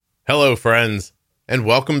Hello, friends, and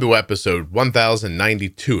welcome to episode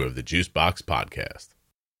 1092 of the Juicebox Podcast.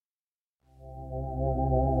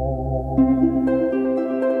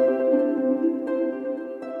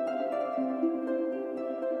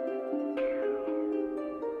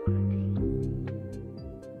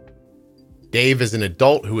 Dave is an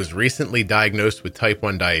adult who was recently diagnosed with type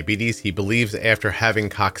 1 diabetes, he believes after having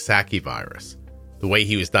Coxsackie virus. The way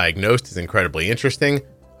he was diagnosed is incredibly interesting.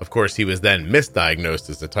 Of course, he was then misdiagnosed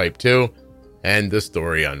as a type 2, and the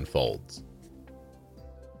story unfolds.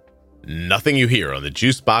 Nothing you hear on the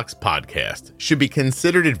Juicebox Podcast should be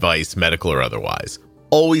considered advice, medical or otherwise.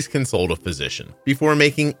 Always consult a physician before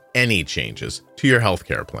making any changes to your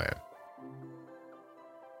healthcare plan.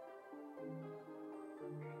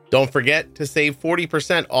 Don't forget to save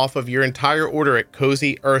 40% off of your entire order at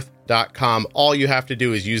CozyEarth.com. All you have to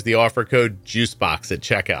do is use the offer code JUICEBOX at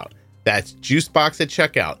checkout. That's JUICEBOX at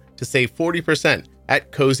checkout to save 40%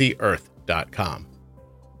 at CozyEarth.com.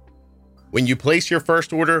 When you place your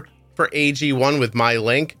first order for AG1 with my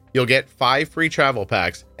link, you'll get 5 free travel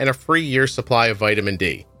packs and a free year supply of vitamin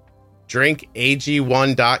D. Drink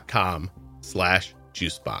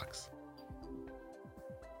AG1.com/juicebox.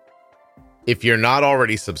 If you're not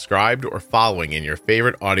already subscribed or following in your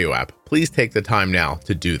favorite audio app, please take the time now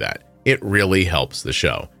to do that. It really helps the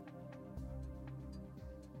show.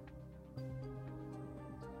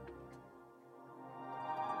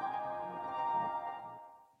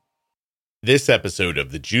 This episode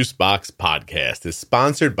of the Juicebox Podcast is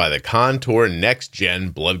sponsored by the Contour Next Gen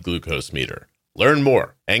Blood Glucose Meter. Learn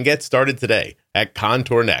more and get started today at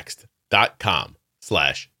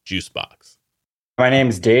contournext.com/juicebox. My name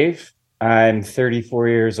is Dave. I'm 34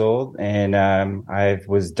 years old, and I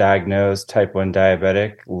was diagnosed type 1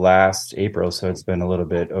 diabetic last April, so it's been a little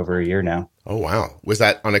bit over a year now. Oh, wow. Was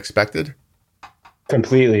that unexpected?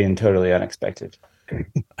 Completely and totally unexpected.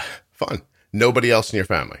 Fun. Nobody else in your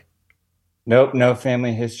family? Nope, no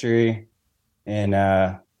family history. And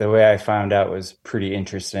the way I found out was pretty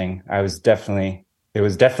interesting. It was definitely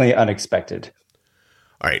unexpected.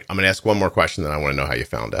 All right, I'm going to ask one more question, then I want to know how you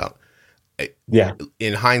found out. Yeah.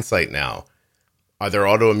 In hindsight now, are there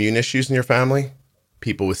autoimmune issues in your family?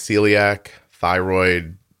 People with celiac,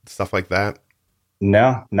 thyroid, stuff like that?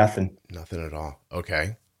 No, nothing. Nothing at all.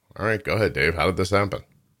 Okay. All right, go ahead, Dave. How did this happen?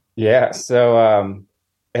 Yeah, so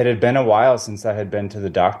it had been a while since I had been to the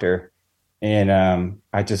doctor, and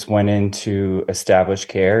I just went into established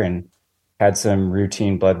care and had some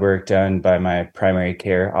routine blood work done by my primary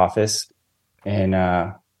care office, and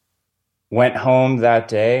went home that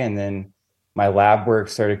day, and then my lab work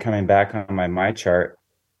started coming back on my MyChart,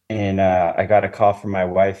 and I got a call from my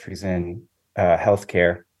wife who's in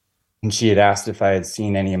healthcare, and she had asked if I had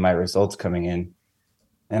seen any of my results coming in.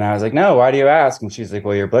 And I was like, no, why do you ask? And she's like,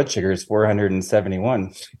 well, your blood sugar is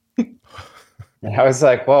 471. And I was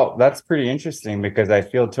like, well, that's pretty interesting because I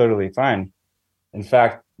feel totally fine. In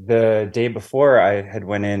fact, the day before I had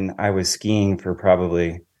went in, I was skiing for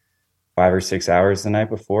probably 5 or 6 hours the night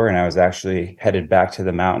before, and I was actually headed back to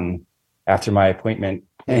the mountain after my appointment.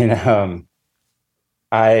 And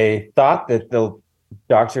I thought that the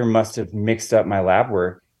doctor must have mixed up my lab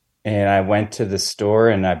work. And I went to the store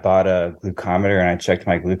and I bought a glucometer and I checked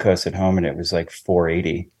my glucose at home and it was like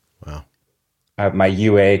 480. Wow. My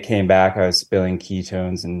UA came back. I was spilling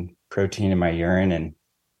ketones and protein in my urine. And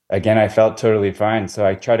again, I felt totally fine. So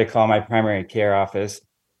I tried to call my primary care office,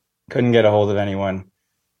 couldn't get a hold of anyone.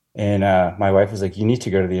 And my wife was like, you need to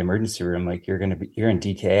go to the emergency room. Like you're in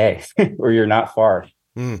DKA or you're not far.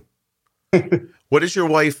 Mm. What does your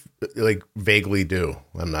wife like vaguely do?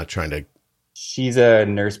 I'm not trying to. She's a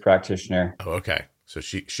nurse practitioner. Oh, okay. So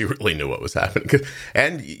she really knew what was happening.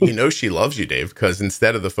 And she loves you, Dave, because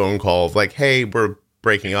instead of the phone call of like, hey, we're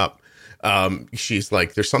breaking up, she's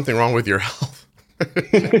like, there's something wrong with your health.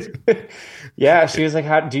 Yeah, she was like,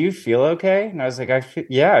 "How do you feel? Okay?" And I was like, I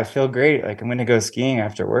feel great. Like I'm going to go skiing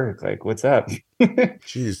after work. Like, what's up?"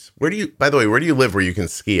 Jeez, by the way, where do you live where you can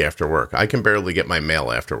ski after work? I can barely get my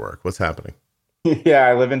mail after work. What's happening? Yeah,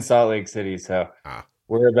 I live in Salt Lake City, so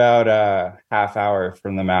we're about a half hour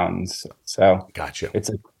from the mountains. So gotcha. It's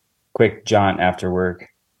a quick jaunt after work.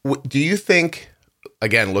 Do you think,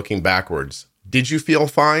 again, looking backwards, did you feel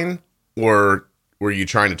fine, or were you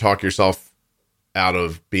trying to talk yourself out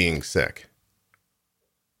of being sick?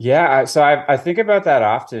 Yeah, so I think about that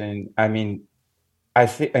often. I mean, I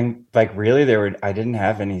think, and like really I didn't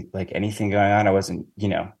have anything going on. I wasn't,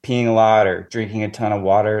 peeing a lot or drinking a ton of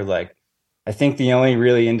water. Like, I think the only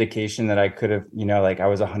really indication that I could have, I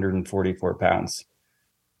was 144 pounds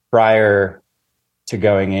prior to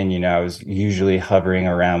going in. I was usually hovering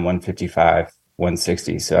around 155,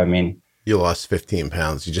 160. So, I mean, You lost 15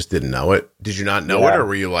 pounds. You just didn't know it. Did you not know it, Yeah. or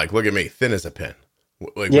were you like, look at me, thin as a pin?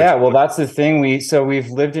 Like which? Yeah, well, that's the thing. We've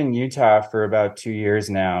lived in Utah for about 2 years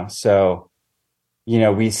now. So,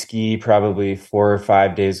 we ski probably 4 or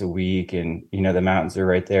 5 days a week, and the mountains are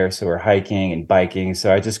right there. So we're hiking and biking.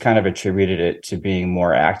 So I just kind of attributed it to being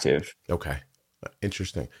more active. Okay,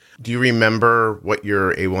 interesting. Do you remember what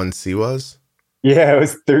your A1C was? Yeah, it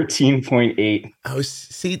was 13.8.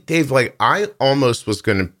 See, Dave, like I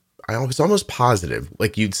was almost positive,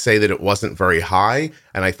 like you'd say that it wasn't very high.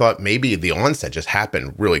 And I thought maybe the onset just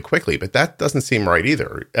happened really quickly, but that doesn't seem right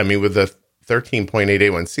either. I mean, with the 13.8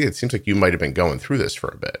 A1C, it seems like you might have been going through this for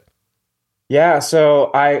a bit. Yeah, so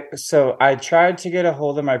I tried to get a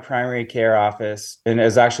hold of my primary care office, and it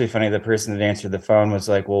was actually funny. The person that answered the phone was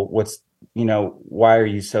like, "Well, why are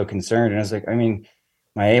you so concerned?" And I was like, "I mean,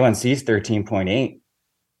 my A1C is 13.8."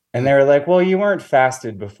 And they were like, "Well, you weren't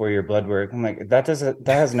fasted before your blood work." I'm like, that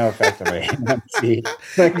has no effect on my A1C.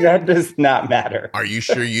 Like that does not matter. Are you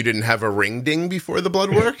sure you didn't have a ring ding before the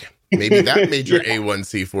blood work? Maybe that made your Yeah.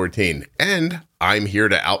 A1C 14. And I'm here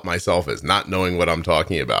to out myself as not knowing what I'm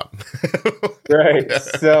talking about. Right.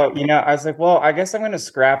 So, I was like, well, I guess I'm going to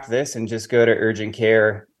scrap this and just go to urgent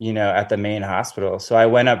care, at the main hospital. So I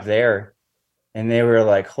went up there and they were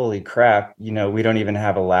like, holy crap, we don't even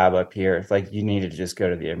have a lab up here. It's like, you need to just go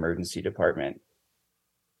to the emergency department.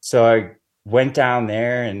 So I went down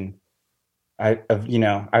there and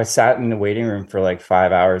I sat in the waiting room for like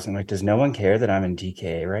 5 hours. I'm like, does no one care that I'm in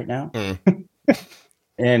DKA right now? Mm.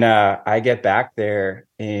 And I get back there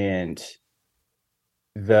and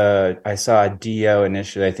I saw a DO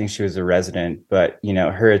initially. I think she was a resident, but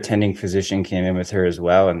her attending physician came in with her as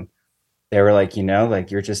well. And they were like,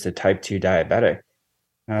 like you're just a type 2 diabetic.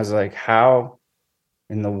 And I was like, how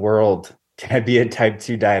in the world can I be a type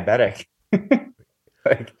 2 diabetic?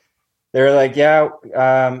 Like they were like, yeah,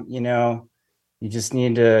 you just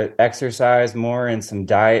need to exercise more and some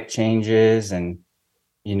diet changes, and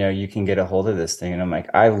you can get a hold of this thing. And I'm like,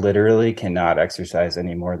 I literally cannot exercise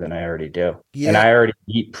any more than I already do. And Yeah, I already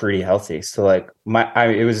eat pretty healthy. So like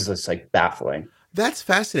it was just like baffling. that's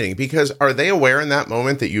fascinating because are they aware in that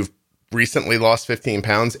moment that you've recently lost 15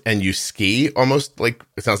 pounds and you ski almost like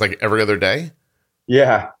it sounds like every other day?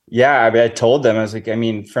 Yeah. Yeah. I mean, I told them, I was like, I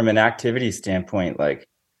mean, from an activity standpoint, like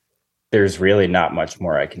there's really not much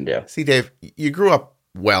more I can do. See, Dave, you grew up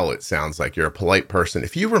well, it sounds like you're a polite person.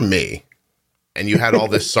 If you were me and you had all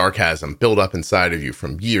this sarcasm built up inside of you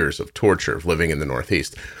from years of torture of living in the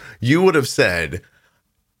Northeast, you would have said,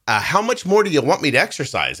 how much more do you want me to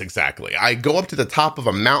exercise exactly? I go up to the top of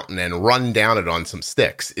a mountain and run down it on some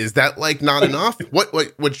sticks. Is that like not enough?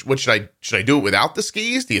 What should I do it without the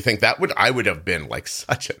skis? Do you think I would have been like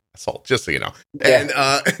such an asshole, just so you know.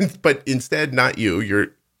 Yeah. And, but instead, not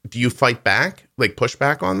you. Do you fight back, like push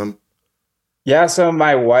back on them? Yeah. So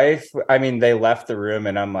my wife, I mean, they left the room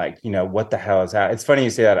and I'm like, what the hell is that? It's funny you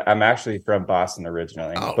say that. I'm actually from Boston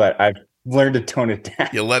originally, Oh, but I've learned to tone it down.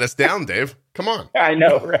 you let us down, Dave. Come on. I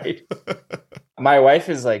know, right? My wife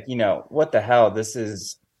is like, what the hell? This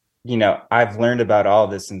is, I've learned about all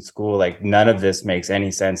this in school. Like, none of this makes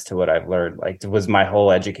any sense to what I've learned. Like, was my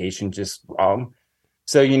whole education just wrong?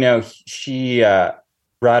 So, she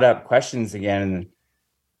brought up questions again, and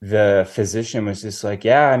the physician was just like,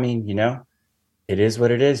 yeah, I mean, it is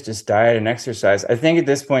what it is. Just diet and exercise. I think at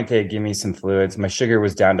this point, they'd give me some fluids. My sugar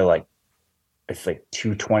was down to it's like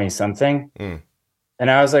 220 something. Mm. And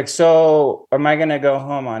I was like, so am I going to go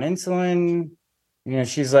home on insulin?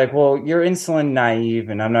 She's like, well, you're insulin naive,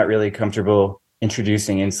 and I'm not really comfortable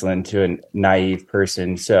introducing insulin to a naive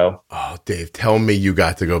person. So, Oh, Dave, tell me you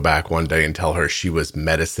got to go back one day and tell her she was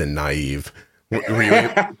medicine naive. Were you,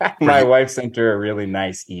 my wife sent her a really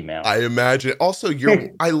nice email. I imagine. Also,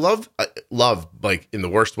 I love, like in the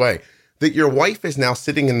worst way, that your wife is now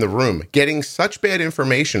sitting in the room getting such bad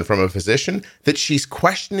information from a physician that she's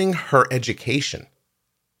questioning her education.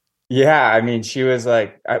 Yeah, I mean, she was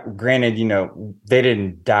like, granted, they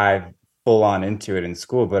didn't dive full on into it in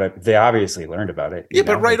school, but they obviously learned about it. Yeah,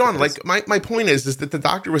 but right on. Like my point is that the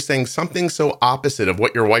doctor was saying something so opposite of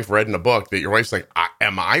what your wife read in a book that your wife's like,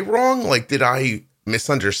 am I wrong? Like, did I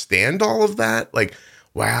misunderstand all of that? Like,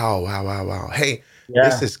 wow. Hey, yeah,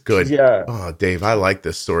 this is good. Yeah. Oh, Dave, I like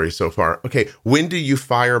this story so far. Okay, when do you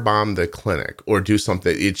firebomb the clinic or do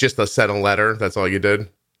something? It's just a send a letter. That's all you did.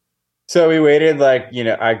 So we waited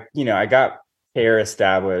I got care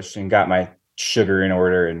established and got my sugar in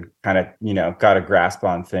order and kind of, got a grasp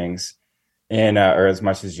on things and, or as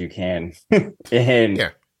much as you can. And Yeah.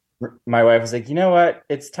 my wife was like, you know what?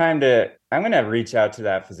 I'm going to reach out to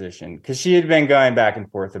that physician, because she had been going back and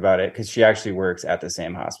forth about it, because she actually works at the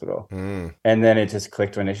same hospital. Mm. And then it just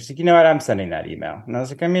clicked one day. She's like, you know what? I'm sending that email. And I was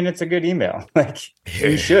like, I mean, it's a good email. Like,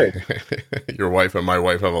 you should. Your wife and my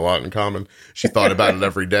wife have a lot in common. She thought about it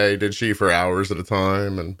every day, did she, for hours at a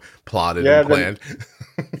time, and plotted and planned.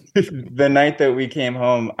 The night that we came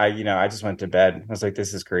home, I just went to bed. I was like,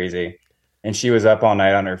 this is crazy. And she was up all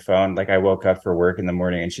night on her phone. Like, I woke up for work in the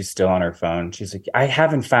morning and she's still on her phone. She's like, I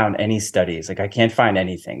haven't found any studies. Like, I can't find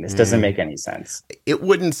anything. This doesn't make any sense. It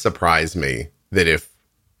wouldn't surprise me that if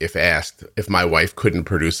asked, if my wife couldn't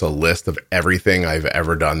produce a list of everything I've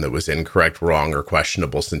ever done that was incorrect, wrong, or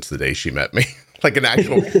questionable since the day she met me. Like an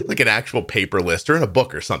actual paper list, or in a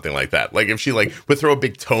book or something like that. Like if she would throw a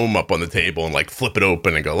big tome up on the table and flip it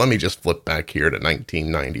open and go, let me just flip back here to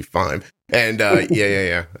 1995. And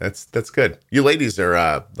yeah. That's good. You ladies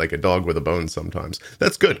are like a dog with a bone sometimes.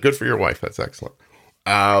 That's good. Good for your wife. That's excellent.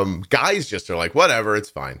 Guys just are like, whatever, it's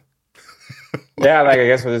fine. Yeah, I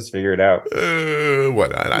guess we'll just figure it out.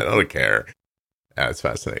 What? I don't care. It's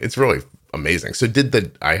fascinating. It's really amazing. So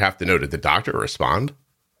I have to know, did the doctor respond?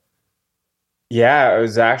 Yeah, it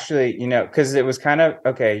was actually, because it was kind of,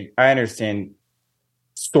 okay, I understand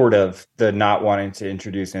sort of the not wanting to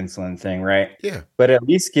introduce insulin thing, right? Yeah. But at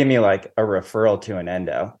least give me a referral to an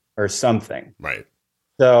endo or something. Right.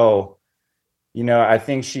 So, I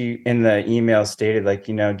think she in the email stated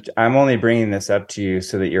I'm only bringing this up to you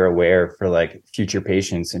so that you're aware for future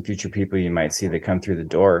patients and future people you might see that come through the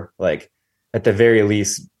door. At the very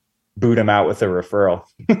least, boot them out with a referral.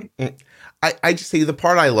 I just say the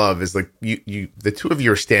part I love is you the two of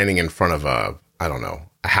you are standing in front of a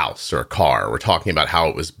house or a car. We're talking about how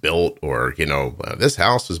it was built, or this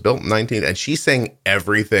house was built in and she's saying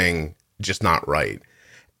everything just not right.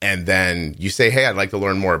 And then you say, hey, I'd like to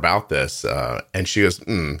learn more about this. And she goes,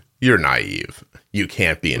 you're naive. You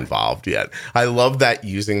can't be involved yet. I love that,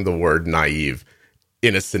 using the word naive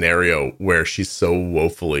in a scenario where she's so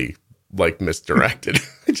woefully misdirected.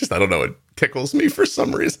 I don't know. It tickles me for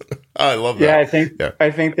some reason. I love that. Yeah, I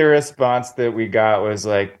think the response that we got was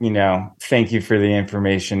thank you for the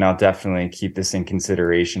information. I'll definitely keep this in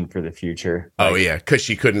consideration for the future. Oh yeah, because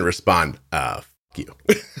she couldn't respond. F you.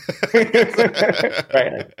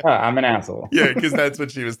 Right. I'm an asshole. Yeah, because that's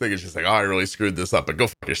what she was thinking. She's like, oh, I really screwed this up, but go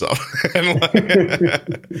fuck yourself.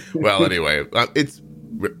 Well, anyway, it's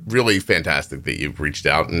really fantastic that you've reached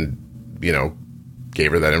out and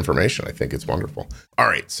gave her that information. I think it's wonderful. All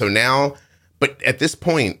right. So now, but at this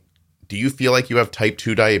point, do you feel like you have type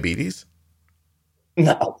 2 diabetes?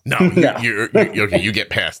 No. You're okay. You get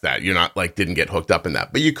past that. You're not didn't get hooked up in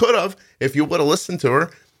that, but you could have, if you would have listened to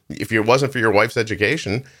her. If it wasn't for your wife's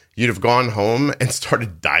education, you'd have gone home and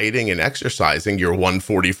started dieting and exercising your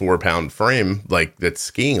 144-pound frame, that's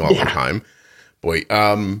skiing all the time. Boy,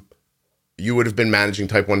 you would have been managing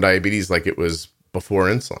type 1 diabetes like it was before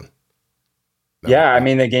insulin. Yeah, I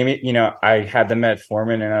mean, they gave me, I had the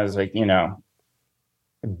metformin, and I was like,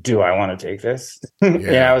 do I want to take this? Yeah.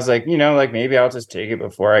 And I was like, maybe I'll just take it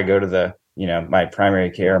before I go to the, my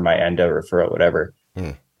primary care, my endo referral, whatever.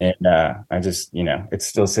 And I just, it's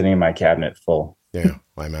still sitting in my cabinet full. Yeah,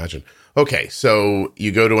 I imagine. Okay, so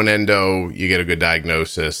you go to an endo, you get a good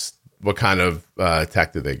diagnosis. What kind of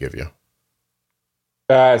tech did they give you?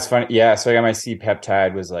 It's funny. Yeah, so I got my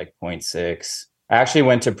C-peptide was 0.6. I actually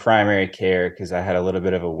went to primary care because I had a little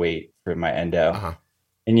bit of a wait for my endo. Uh-huh.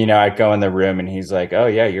 And, I'd go in the room and he's like, oh,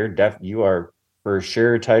 yeah, you are for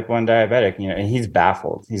sure type 1 diabetic. And he's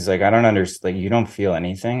baffled. He's like, I don't understand. You don't feel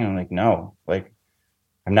anything? And I'm like, no,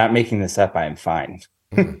 I'm not making this up. I am fine.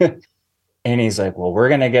 Mm-hmm. And he's like, well, we're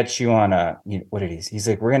going to get you on what did he? He's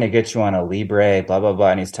like, we're going to get you on a Libre, blah, blah,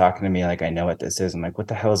 blah. And he's talking to me like, I know what this is. I'm like, what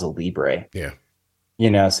the hell is a Libre? Yeah.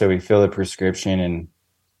 So we fill the prescription and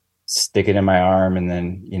stick it in my arm. And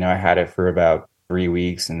then, I had it for about 3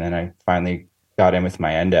 weeks. And then I finally got in with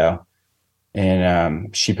my endo,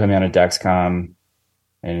 and she put me on a Dexcom,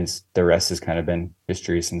 and the rest has kind of been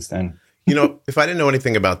history since then. If I didn't know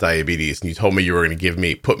anything about diabetes and you told me you were going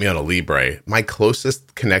to put me on a Libre, my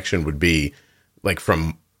closest connection would be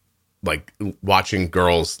from watching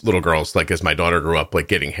little girls, as my daughter grew up,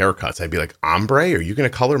 getting haircuts. I'd be like, ombre, are you going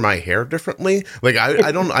to color my hair differently?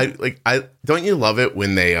 Don't you love it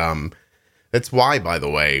when they, that's why, by the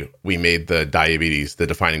way, we made the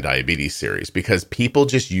Defining Diabetes series, because people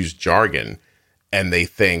just use jargon and they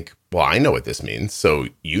think, well, I know what this means, so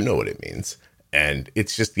you know what it means. And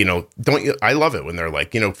it's just, I love it when they're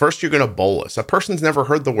like, first you're going to bolus. A person's never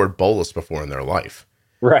heard the word bolus before in their life.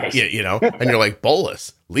 Right. Yeah, and you're like,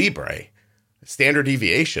 bolus, Libre, standard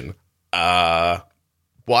deviation.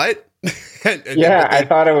 What? Yeah, I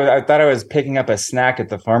thought I was picking up a snack at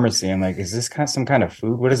the pharmacy. I'm like, is this kind of some kind of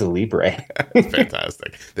food? What is a Libre?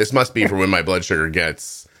 Fantastic. This must be for when my blood sugar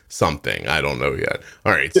gets something. I don't know yet.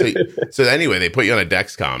 All right. So anyway, they put you on a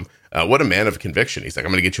Dexcom. What a man of conviction. He's like,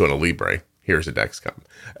 I'm going to get you on a Libre. Here's a Dexcom.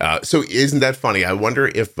 So isn't that funny? I wonder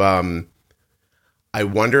if in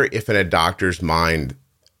a doctor's mind,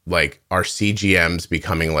 like, are CGMs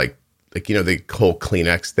becoming like, you know, the whole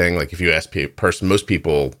Kleenex thing? Like, if you ask most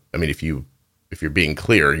people, I mean, if you're being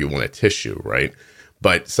clear, you want a tissue, right?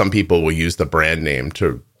 But some people will use the brand name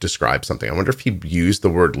to describe something. I wonder if he used the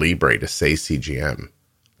word Libre to say CGM.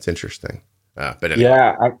 It's interesting. But anyway.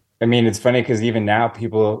 Yeah, I mean, it's funny because even now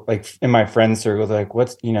people like in my friend circle, they're like,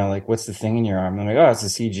 what's the thing in your arm? I'm like, oh, it's a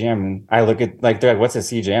CGM. And I look at they're like, what's a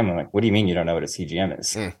CGM? I'm like, what do you mean you don't know what a CGM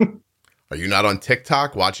is? Are you not on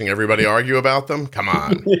TikTok watching everybody argue about them? Come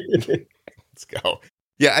on. Let's go.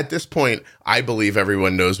 Yeah, at this point, I believe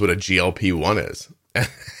everyone knows what a GLP-1 is.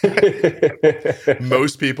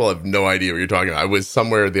 Most people have no idea what you're talking about. I was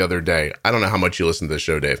somewhere the other day. I don't know how much you listen to the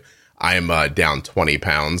show, Dave. I am down 20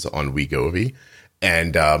 pounds on Wegovy,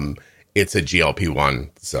 and it's a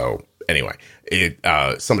GLP-1. So anyway,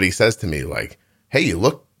 somebody says to me, like, hey, you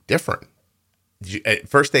look different. At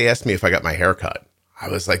first, they asked me if I got my hair cut. I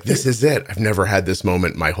was like, this is it. I've never had this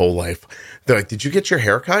moment in my whole life. They're like, did you get your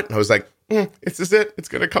hair cut? And I was like, this is it. It's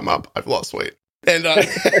going to come up. I've lost weight. And and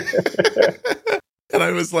I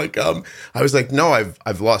was like, no,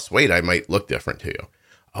 I've lost weight. I might look different to you.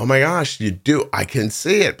 Oh my gosh, you do. I can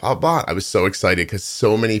see it. Blah, blah. I was so excited because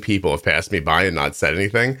so many people have passed me by and not said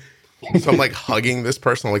anything. So I'm like hugging this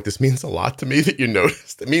person. I'm like, this means a lot to me that you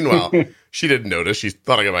noticed. Meanwhile, she didn't notice. She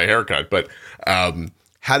thought I got my hair cut. But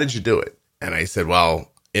how did you do it? And I said,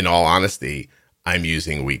 well, in all honesty, I'm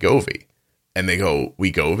using Wegovy. And they go,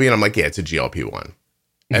 Wegovy? And I'm like, yeah, it's a GLP-1.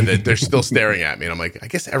 And they're still staring at me. And I'm like, I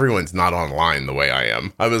guess everyone's not online the way I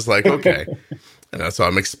am. I was like, okay. And so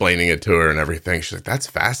I'm explaining it to her and everything. She's like, that's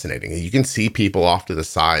fascinating. And you can see people off to the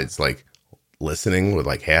sides, like listening with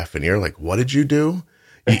like half an ear. Like, what did you do?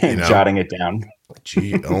 You know, jotting it down.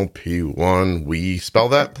 GLP-1. We spell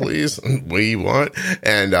that, please. We what?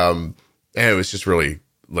 And it was just really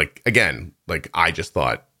like, again, like I just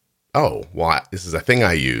thought, oh, well, this is a thing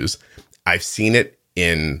I use. I've seen it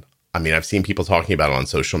I've seen people talking about it on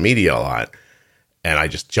social media a lot. And I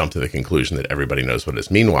just jumped to the conclusion that everybody knows what it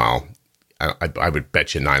is. Meanwhile, I would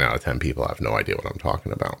bet you 9 out of 10 people have no idea what I'm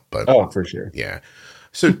talking about. But for sure. Yeah.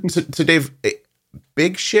 So Dave,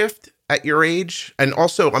 big shift at your age. And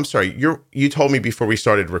also, I'm sorry, you told me before we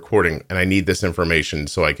started recording, and I need this information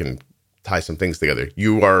so I can tie some things together.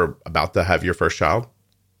 You are about to have your first child?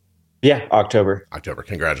 Yeah, October.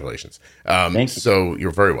 Congratulations. Thank you. So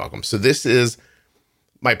you're very welcome. So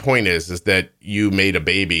my point is that you made a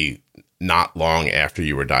baby not long after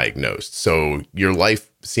you were diagnosed. So your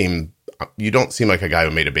life you don't seem like a guy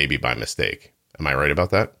who made a baby by mistake. Am I right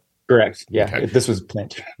about that? Correct. Yeah. Okay. This was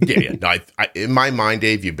planned. Yeah. No, in my mind,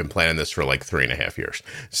 Dave, you've been planning this for like 3.5 years.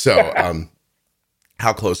 So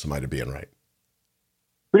how close am I to being right?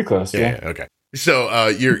 Pretty close. Yeah. Okay. So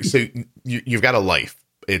you've got a life.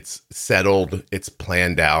 It's settled. It's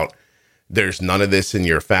planned out. There's none of this in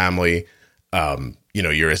your family.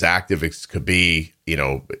 You're as active as could be.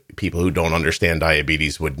 People who don't understand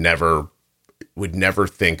diabetes would never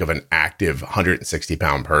think of an active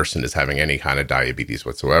 160-pound person as having any kind of diabetes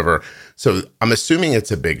whatsoever. So I'm assuming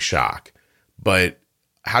it's a big shock, but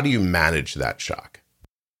how do you manage that shock?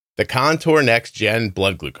 The Contour Next Gen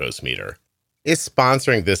blood glucose meter is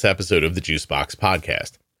sponsoring this episode of the Juicebox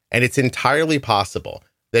podcast, and it's entirely possible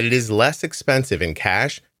that it is less expensive in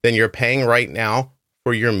cash than you're paying right now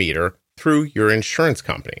for your meter through your insurance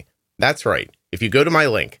company. That's right. If you go to my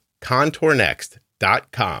link,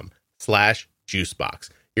 contournext.com/juicebox,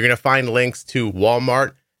 you're going to find links to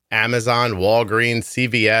Walmart, Amazon, Walgreens,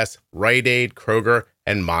 CVS, Rite Aid, Kroger,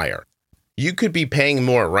 and Meijer. You could be paying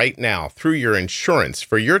more right now through your insurance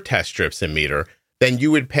for your test strips and meter than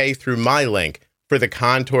you would pay through my link for the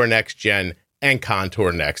Contour Next Gen and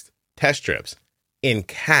Contour Next test strips in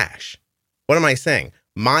cash. What am I saying?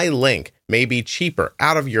 My link may be cheaper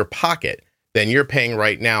out of your pocket than you're paying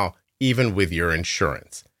right now, even with your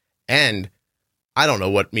insurance. And I don't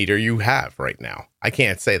know what meter you have right now. I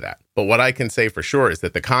can't say that. But what I can say for sure is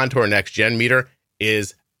that the Contour Next Gen meter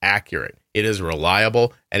is accurate. It is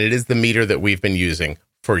reliable, and it is the meter that we've been using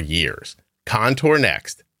for years.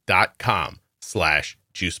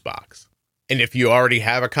 contournext.com/juicebox. And if you already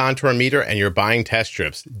have a Contour meter and you're buying test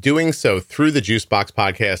strips, doing so through the Juicebox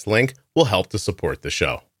podcast link will help to support the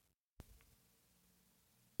show.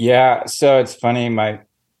 Yeah. So it's funny. My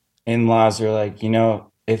in-laws are like,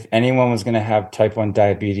 if anyone was going to have type 1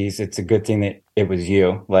 diabetes, it's a good thing that it was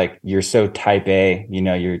you. Like, you're so type A,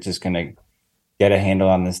 you're just going to get a handle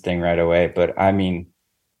on this thing right away. But I mean,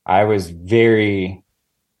 I was very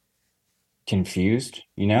confused,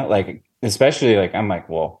 like, especially like, I'm like,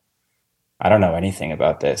 well, I don't know anything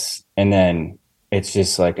about this. And then it's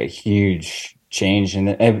just like a huge change.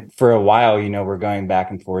 And for a while, we're going back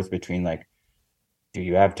and forth between like, do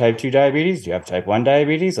you have type 2 diabetes? Do you have type 1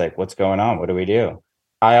 diabetes? Like, what's going on? What do we do?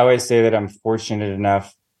 I always say that I'm fortunate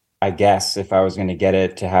enough, I guess, if I was going to get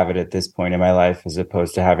it, to have it at this point in my life, as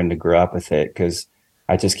opposed to having to grow up with it, because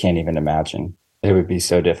I just can't even imagine. It would be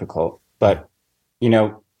so difficult. But,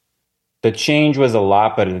 the change was a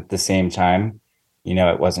lot, but at the same time,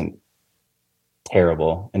 it wasn't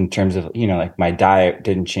terrible in terms of, like, my diet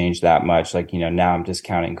didn't change that much. Like, now I'm just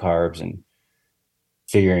counting carbs and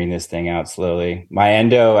figuring this thing out slowly. My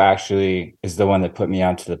endo actually is the one that put me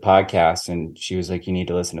onto the podcast, and she was like, you need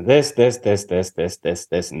to listen to this,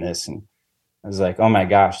 and this. And I was like, oh my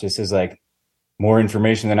gosh, this is like more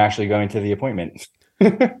information than actually going to the appointment.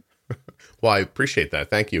 Well, I appreciate that.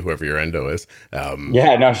 Thank you, whoever your endo is.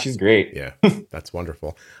 Yeah, no, she's great. Yeah, that's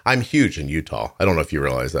wonderful. I'm huge in Utah. I don't know if you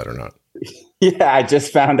realize that or not. Yeah, I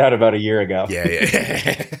just found out about a year ago.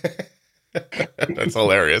 Yeah. That's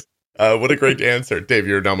hilarious. What a great answer. Dave,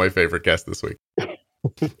 you're now my favorite guest this week.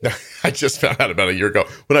 I just found out about a year ago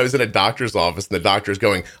when I was in a doctor's office, and the doctor's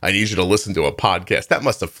going, I need you to listen to a podcast. That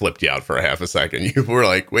must have flipped you out for a half a second. You were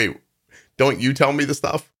like, wait, don't you tell me the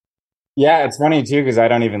stuff? Yeah, it's funny too, because I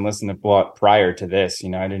don't even listen to prior to this. I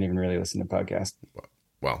didn't even really listen to podcasts.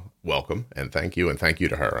 Well, welcome and thank you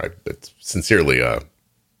to her. It's sincerely,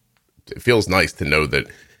 it feels nice to know that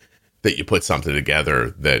you put something together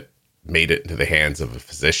that made it into the hands of a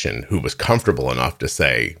physician who was comfortable enough to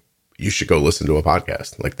say, you should go listen to a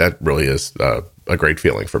podcast. Like, that really is a great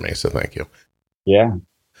feeling for me. So thank you. Yeah.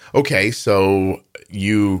 Okay. So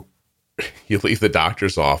you leave the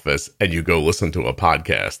doctor's office and you go listen to a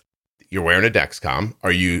podcast. You're wearing a Dexcom.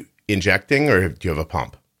 Are you injecting, or do you have a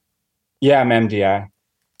pump? Yeah, I'm MDI.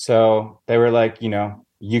 So they were like,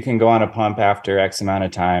 you can go on a pump after X amount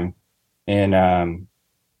of time. And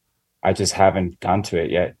I just haven't gone to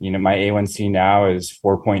it yet. My A1C now is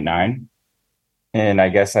 4.9. And I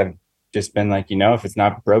guess I've just been like, if it's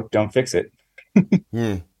not broke, don't fix it.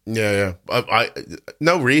 Yeah. I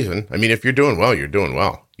no reason. I mean, if you're doing well, you're doing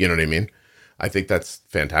well. You know what I mean? I think that's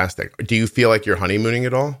fantastic. Do you feel like you're honeymooning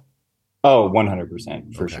at all? Oh,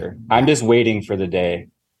 100% for sure. I'm just waiting for the day,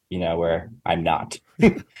 where I'm not.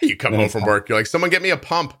 You come home from work, you're like, someone get me a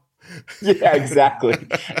pump. Yeah, exactly.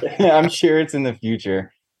 I'm sure it's in the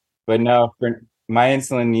future. But no, my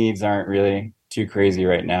insulin needs aren't really too crazy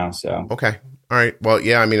right now. So okay. All right. Well,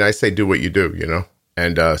 yeah, I mean, I say do what you do,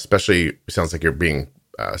 and especially, it sounds like you're being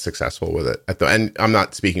successful with it. And I'm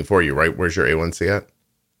not speaking for you, right? Where's your A1C at?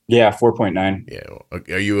 Yeah, 4.9. Yeah.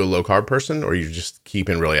 Are you a low carb person, or are you just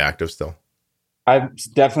keeping really active still? I'm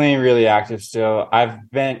definitely really active still.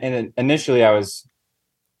 Initially I was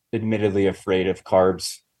admittedly afraid of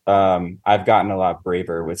carbs. I've gotten a lot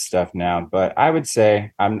braver with stuff now, but I would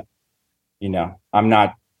say I'm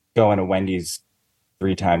not going to Wendy's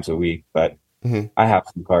 3 times a week, but I have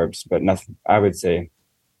some carbs, but nothing. I would say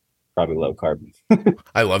probably low carb.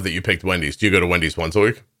 I love that you picked Wendy's. Do you go to Wendy's once a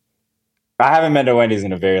week? I haven't been to Wendy's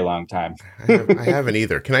in a very long time. I haven't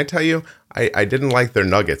either. Can I tell you, I didn't like their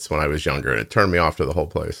nuggets when I was younger, and it turned me off to the whole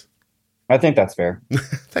place. I think that's fair.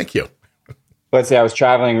 Thank you. Let's say I was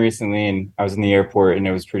traveling recently, and I was in the airport, and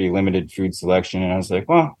it was pretty limited food selection, and I was like,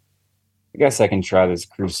 well, I guess I can try this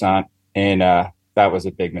croissant. And that was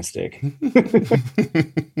a big mistake.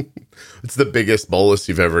 It's the biggest bolus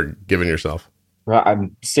you've ever given yourself.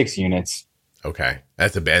 I'm 6 units. Okay.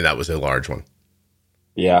 That was a large one.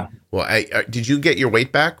 Yeah. Well, did you get your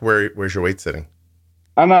weight back? Where's your weight sitting?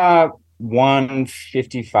 I'm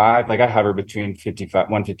 155. Like, I hover between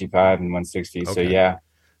 155 and 160. Okay. So yeah.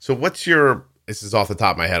 So this is off the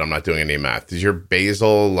top of my head, I'm not doing any math. Is your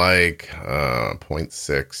basal like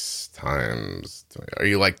 0.6 times, are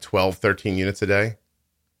you like 12, 13 units a day?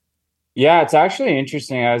 Yeah, it's actually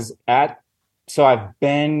interesting. So I've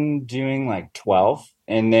been doing like 12,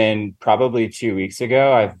 and then probably 2 weeks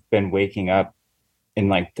ago, I've been waking up in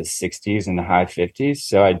like the 60s and the high 50s.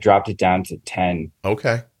 So I dropped it down to 10.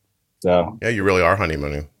 Okay. So yeah, you really are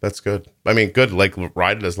honeymooning. That's good. I mean, good. Like,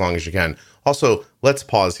 ride it as long as you can. Also, let's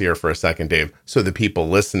pause here for a second, Dave, so the people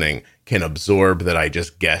listening can absorb that I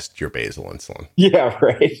just guessed your basal insulin. Yeah,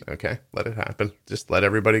 right. Okay, let it happen. Just let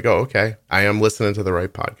everybody go. Okay, I am listening to the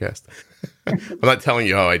right podcast. I'm not telling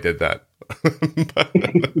you how I did that. But,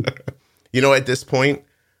 at this point,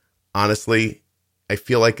 honestly, I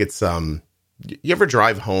feel like it's You ever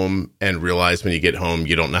drive home and realize when you get home,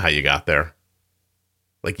 you don't know how you got there?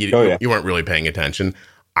 Like you weren't really paying attention.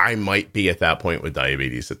 I might be at that point with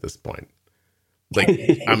diabetes at this point. Like,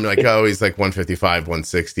 I'm like, oh, he's like 155,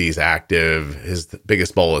 160. He's active. His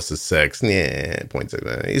biggest bolus is 6. Yeah,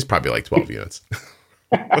 0.6. He's probably like 12 units.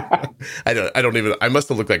 I must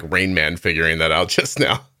have looked like Rain Man figuring that out just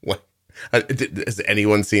now. Like, has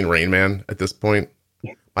anyone seen Rain Man at this point?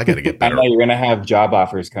 I got to get better. I know you're going to have job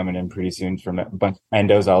offers coming in pretty soon from a bunch of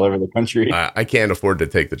endos all over the country. I can't afford to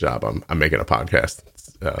take the job. I'm making a podcast.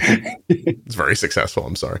 It's very successful.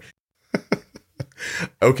 I'm sorry.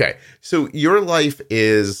 Okay. So your life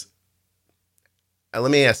is,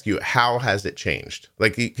 let me ask you, how has it changed?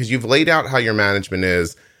 Like, because you've laid out how your management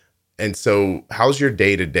is. And so how's your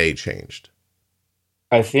day-to-day changed?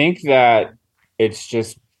 I think that it's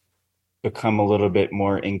just become a little bit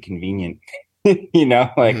more inconvenient.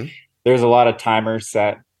 There's a lot of timers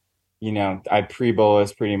set. I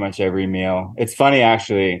pre-bolus pretty much every meal. It's funny,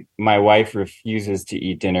 actually, my wife refuses to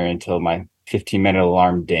eat dinner until my 15-minute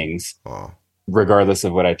alarm dings, regardless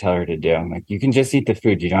of what I tell her to do. I'm like, you can just eat the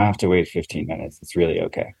food. You don't have to wait 15 minutes. It's really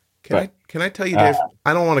okay. Can I tell you, Dave,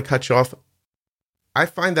 I don't want to cut you off. I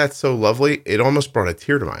find that so lovely. It almost brought a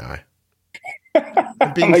tear to my eye.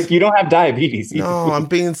 I'm like, you don't have diabetes. No, I'm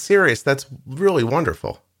being serious. That's really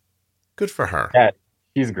wonderful. Good for her. Yeah,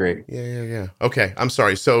 she's great. Yeah. Okay, I'm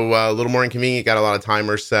sorry. So a little more inconvenient. Got a lot of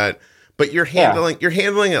timers set, but you're handling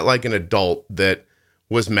it like an adult that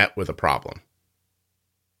was met with a problem.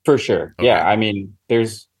 For sure. Okay. Yeah, I mean,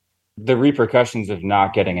 there's the repercussions of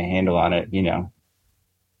not getting a handle on it.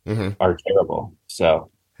 Are terrible. So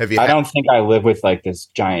I don't think I live with like this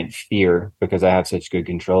giant fear because I have such good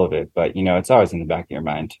control of it. But it's always in the back of your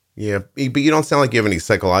mind. Yeah, but you don't sound like you have any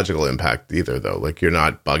psychological impact either, though. Like you're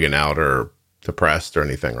not bugging out or depressed or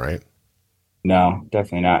anything, right? No,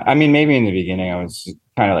 definitely not. I mean, maybe in the beginning I was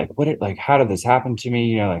kind of like, how did this happen to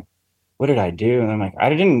me? Like, what did I do? And I'm like, I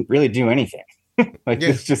didn't really do anything.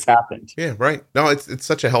 This just happened. Yeah, right. No, it's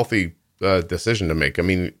such a healthy decision to make. I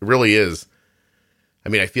mean, it really is. I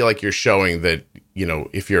mean, I feel like you're showing that,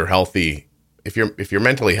 if you're healthy, if you're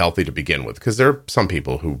mentally healthy to begin with, because there are some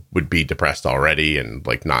people who would be depressed already and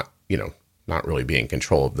like not really be in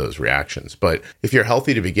control of those reactions. But if you're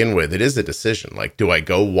healthy to begin with, it is a decision. Like, do I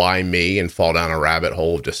go, why me, and fall down a rabbit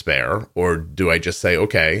hole of despair? Or do I just say,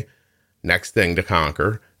 okay, next thing to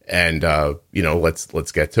conquer and,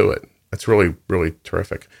 let's get to it. That's really, really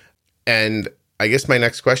terrific. And I guess my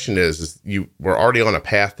next question is you were already on a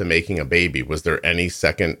path to making a baby. Was there any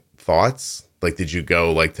second thoughts? Like, did you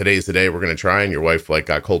go like, today's the day we're going to try, and your wife like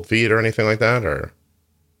got cold feet or anything like that? Or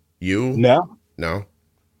you? No.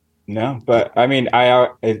 But I mean,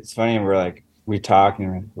 it's funny. We talk and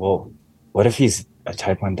we're like, well, what if he's a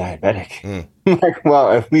type 1 diabetic? Like,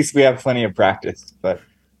 well, at least we have plenty of practice, but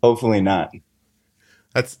hopefully not.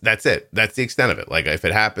 That's it. That's the extent of it. Like, if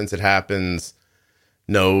it happens, it happens.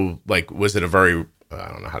 No, like, was it I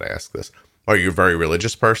don't know how to ask this. Are you a very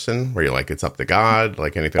religious person where you're like, it's up to God,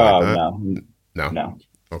 like anything like that? No.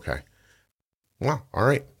 Okay. Well, all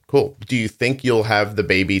right, cool. Do you think you'll have the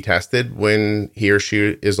baby tested when he or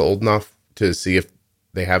she is old enough to see if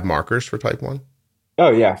they have markers for type 1? Oh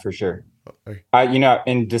yeah, for sure. Okay.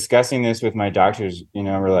 In discussing this with my doctors,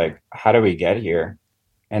 we're like, how do we get here?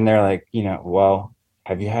 And they're like, well,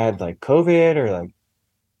 have you had like COVID or like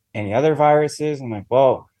any other viruses? I'm like,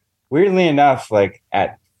 well, weirdly enough, like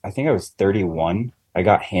I think I was 31, I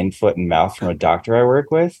got hand, foot, and mouth from a doctor I work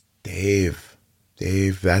with. Dave,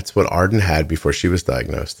 that's what Arden had before she was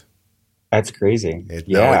diagnosed. That's crazy.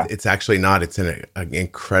 No, it's actually not. It's an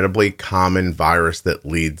incredibly common virus that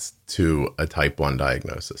leads to a type 1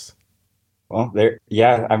 diagnosis. Well,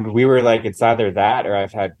 we were like, it's either that or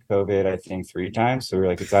I've had COVID, I think 3 times. So we were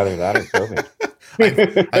like, it's either that or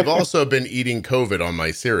COVID. I've also been eating COVID on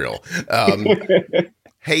my cereal.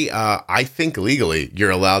 Hey, I think legally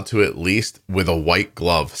you're allowed to, at least with a white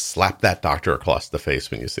glove, slap that doctor across the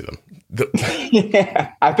face when you see them.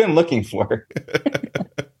 Yeah, I've been looking for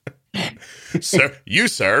Sir,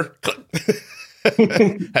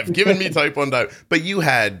 have given me type 1 diabetes. But you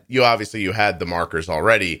had the markers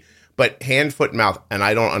already, but hand, foot, mouth, and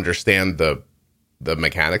I don't understand the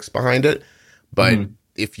mechanics behind it. But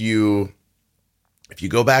if you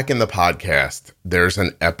go back in the podcast, there's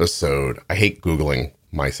an episode. I hate Googling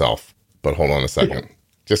myself, but hold on a second,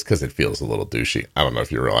 just because it feels a little douchey. I don't know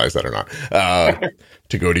if you realize that or not.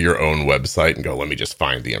 To go to your own website and go, let me just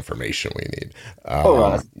find the information we need.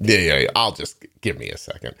 Yeah. I'll just give me a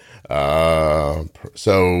second.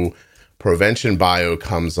 So Provention Bio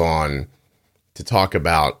comes on to talk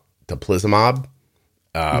about teplizumab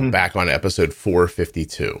back on episode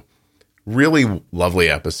 452. Really lovely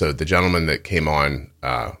episode. The gentleman that came on,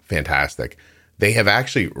 fantastic. They have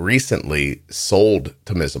actually recently sold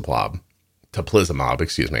Teplizumab,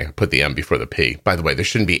 excuse me. I put the M before the P. By the way, there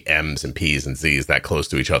shouldn't be M's and P's and Z's that close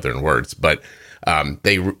to each other in words, but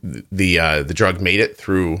the drug made it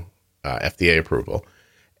through FDA approval,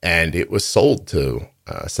 and it was sold to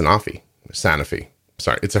Sanofi.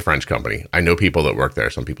 Sorry, it's a French company. I know people that work there.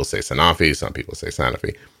 Some people say Sanofi, some people say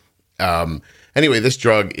Sanofi. Anyway, this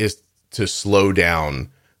drug is to slow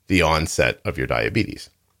down the onset of your diabetes,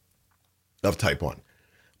 of type 1.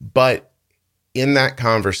 But in that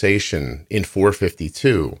conversation in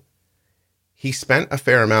 452, he spent a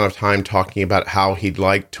fair amount of time talking about how he'd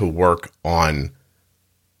like to work on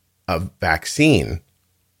a vaccine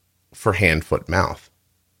for hand, foot, mouth.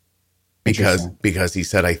 Because he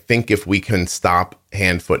said, I think if we can stop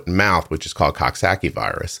hand, foot, and mouth, which is called Coxsackie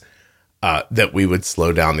virus, that we would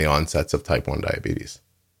slow down the onsets of type 1 diabetes.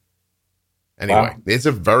 Anyway, wow. It's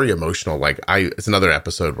a very emotional, it's another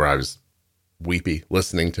episode where I was weepy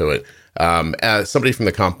listening to it. Somebody from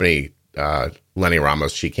the company, Lenny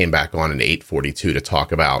Ramos, she came back on in 842 to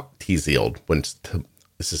talk about Tzield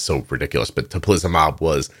this is so ridiculous, but Teplizumab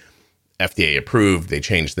was FDA approved. They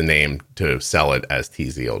changed the name to sell it as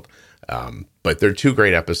Tzield. But they're two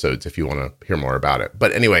great episodes if you want to hear more about it.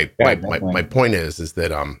 But anyway, my point is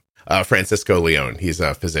that Francisco Leon, he's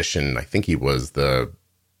a physician. I think he was the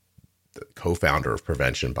co-founder of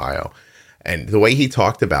Prevention Bio. And the way he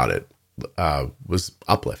talked about it was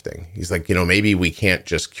uplifting. He's like, maybe we can't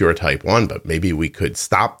just cure type 1, but maybe we could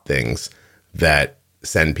stop things that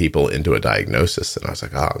send people into a diagnosis. And I was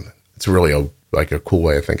like, it's really a cool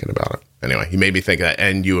way of thinking about it. Anyway, he made me think that,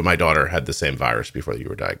 and you and my daughter had the same virus before you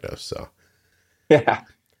were diagnosed. So yeah.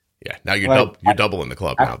 Now you're double in the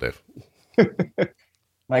club now, Dave.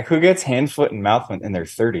 Like, who gets hand, foot, and mouth in their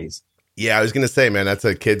 30s? Yeah, I was going to say, man, that's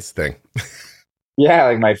a kid's thing. Yeah,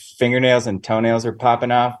 like my fingernails and toenails are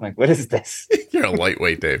popping off. I'm like, what is this? You're a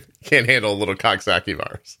lightweight, Dave. You can't handle a little Coxsackie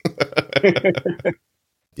virus.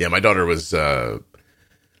 Yeah, my daughter was,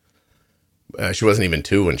 she wasn't even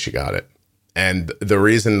 2 when she got it. And the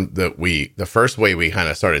reason that the first way we kind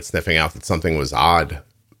of started sniffing out that something was odd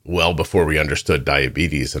well before we understood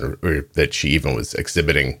diabetes or that she even was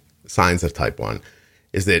exhibiting signs of type 1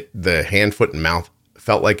 is that the hand, foot, and mouth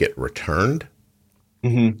felt like it returned.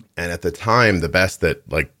 Mm-hmm. And at the time, the best that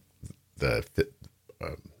my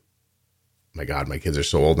God, my kids are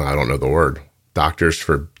so old now, I don't know the word. Doctors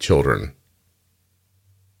for children.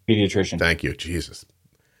 Pediatrician. Thank you. Jesus.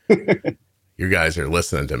 You guys are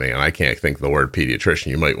listening to me and I can't think the word pediatrician.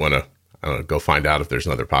 You might want to go find out if there's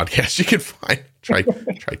another podcast you can find. Try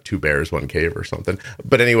 2 bears, 1 cave or something.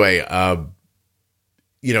 But anyway,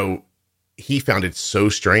 he found it so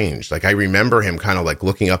strange. Like, I remember him kind of like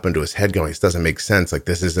looking up into his head going, this doesn't make sense. Like,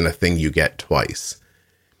 this isn't a thing you get twice.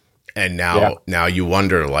 And now you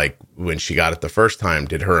wonder, like, when she got it the first time,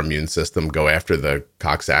 did her immune system go after the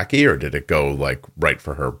Coxsackie or did it go like right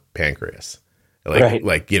for her pancreas?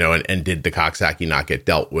 And did the Coxsackie not get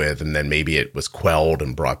dealt with? And then maybe it was quelled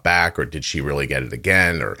and brought back, or did she really get it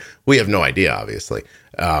again? Or we have no idea, obviously.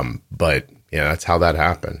 But that's how that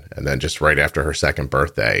happened. And then just right after her 2nd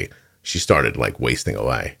birthday, she started like wasting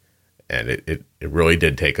away. And it really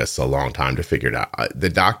did take us a long time to figure it out. The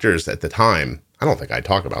doctors at the time, I don't think I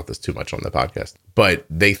talk about this too much on the podcast, but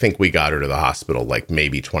they think we got her to the hospital like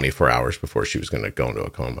maybe 24 hours before she was going to go into a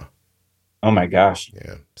coma. Oh my gosh.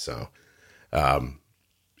 Yeah. So,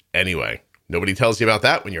 anyway, nobody tells you about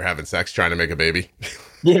that when you're having sex, trying to make a baby.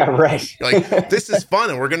 Yeah, right. You're like, this is fun.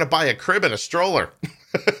 And we're going to buy a crib and a stroller.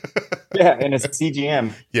 Yeah. And a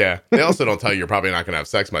CGM. Yeah. They also don't tell you you're probably not going to have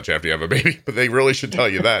sex much after you have a baby, but they really should tell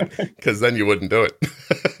you that because then you wouldn't do it.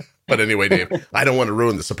 But anyway, Dave, I don't want to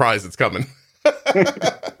ruin the surprise that's coming.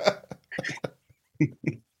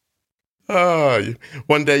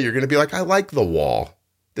 One day you're going to be like, I like The Wall.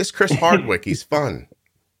 This Chris Hardwick, he's fun.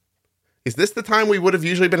 Is this the time we would have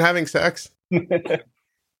usually been having sex? I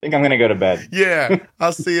think I'm going to go to bed. Yeah,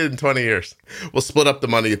 I'll see you in 20 years. We'll split up the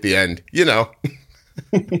money at the end,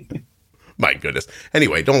 My goodness.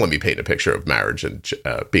 Anyway, don't let me paint a picture of marriage and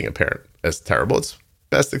being a parent as terrible. It's the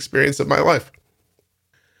best experience of my life.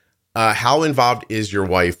 How involved is your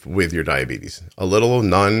wife with your diabetes? A little,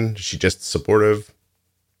 none? Is she just supportive?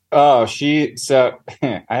 Oh,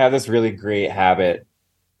 I have this really great habit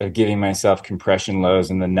of giving myself compression lows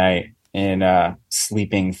in the night and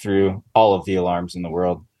sleeping through all of the alarms in the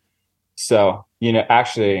world. So, she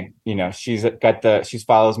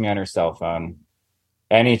follows me on her cell phone.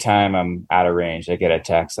 Anytime I'm out of range, I get a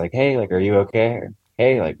text like, hey, like, are you okay? Or,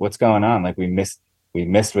 hey, like, what's going on? Like, we missed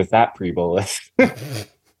with that pre-bolus.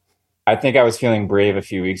 I think I was feeling brave a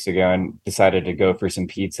few weeks ago and decided to go for some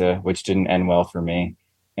pizza, which didn't end well for me.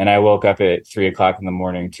 And I woke up at 3 o'clock in the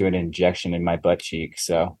morning to an injection in my butt cheek.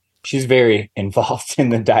 So she's very involved in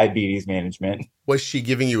the diabetes management. Was she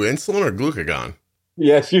giving you insulin or glucagon?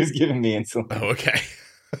 Yeah, she was giving me insulin. Oh, okay.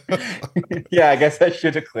 Yeah, I guess I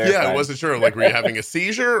should have clarified. Yeah, I wasn't sure. Like, were you having a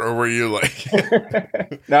seizure or were you like?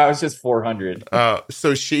 No, it was just 400.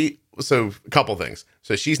 So a couple things.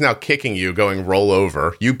 So she's now kicking you, going roll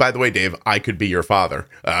over. You, by the way, Dave, I could be your father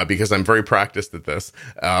because I'm very practiced at this.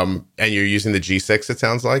 And you're using the G6, it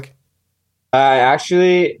sounds like.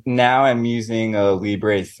 Actually, now I'm using a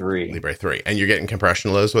Libre 3. Libre 3. And you're getting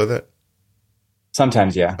compression lows with it?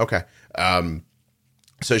 Sometimes, yeah. Okay.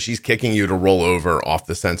 So she's kicking you to roll over off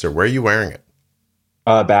the sensor. Where are you wearing it?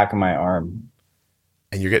 Back of my arm.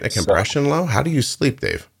 And you're getting a compression low? How do you sleep,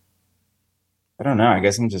 Dave? I don't know. I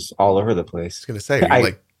guess I'm just all over the place. I was going to say, you're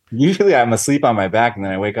like... Usually I'm asleep on my back and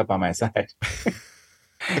then I wake up on my side.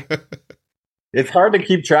 It's hard to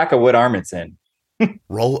keep track of what arm it's in.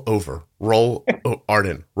 Roll over.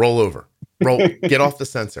 Arden, roll over. Get off the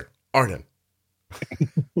sensor. Arden.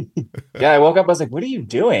 Yeah, I woke up, I was like, what are you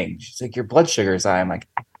doing? She's like, your blood sugar is high. I'm like,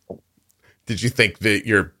 did you think that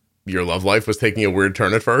your love life was taking a weird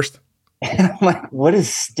turn at first? And I'm like, what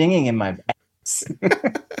is stinging in my ass?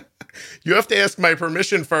 You have to ask my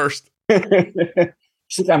permission first.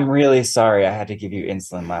 She's like, I'm really sorry I had to give you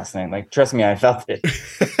insulin last night. Like, trust me, I felt it.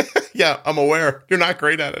 Yeah, I'm aware. You're not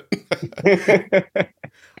great at it.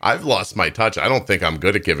 I've lost my touch. I don't think I'm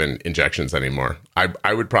good at giving injections anymore.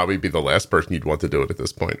 I would probably be the last person you'd want to do it at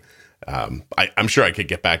this point. I'm sure I could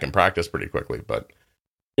get back in practice pretty quickly, but...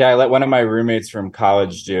 Yeah, I let one of my roommates from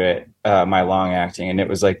college do it, my long acting, and it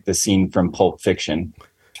was like the scene from Pulp Fiction.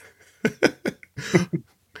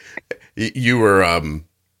 You were,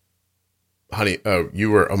 honey,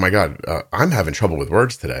 you were, oh my God, I'm having trouble with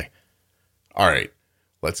words today. All right,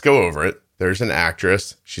 let's go over it. There's an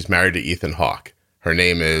actress. She's married to Ethan Hawke. Her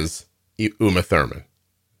name is Uma Thurman.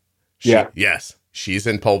 Yes, she's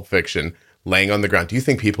in Pulp Fiction, laying on the ground. Do you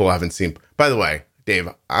think people haven't seen, by the way, Dave,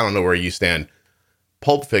 I don't know where you stand.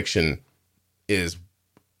 Pulp Fiction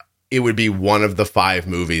it would be one of the 5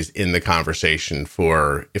 movies in the conversation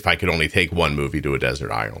for if I could only take one movie to a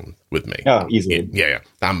desert island with me. Oh, easily. Yeah.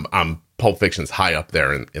 I'm Pulp Fiction's high up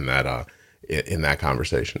there in that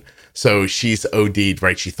conversation. So she's OD'd,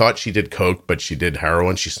 right? She thought she did coke, but she did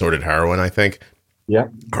heroin. She snorted heroin, I think. Yeah.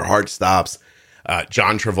 Her heart stops.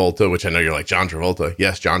 John Travolta, which I know you're like, John Travolta.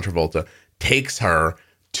 Yes, John Travolta takes her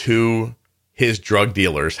to his drug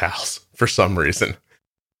dealer's house for some reason.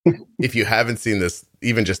 If you haven't seen this,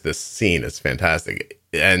 even just this scene is fantastic.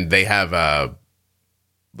 And they have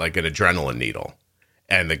like an adrenaline needle,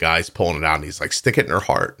 and the guy's pulling it out, and he's like, stick it in her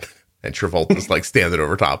heart. And Travolta's like standing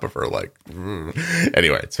over top of her, like,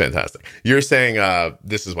 anyway, it's fantastic. You're saying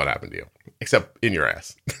this is what happened to you, except in your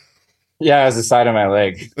ass. Yeah, it was the side of my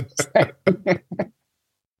leg.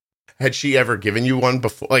 Had she ever given you one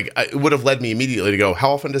before? Like, it would have led me immediately to go,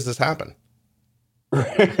 how often does this happen?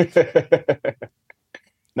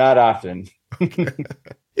 Not often.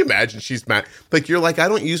 Imagine she's mad. Like, you're like, I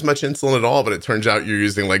don't use much insulin at all, but it turns out you're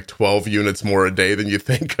using like 12 units more a day than you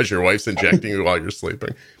think because your wife's injecting you while you're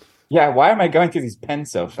sleeping. Yeah, why am I going through these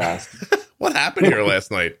pens so fast? What happened here last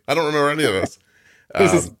night? I don't remember any of this.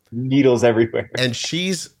 There's needles everywhere. And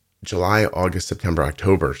she's July, August, September,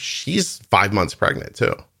 October. She's 5 months pregnant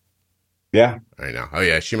too. Yeah. I know. Oh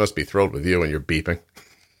yeah, she must be thrilled with you and you're beeping.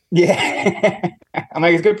 Yeah. I'm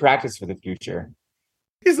like, it's good practice for the future.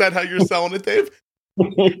 Is that how you're selling it, Dave?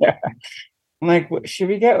 Yeah. I'm like, should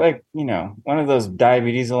we get like, one of those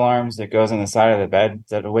diabetes alarms that goes on the side of the bed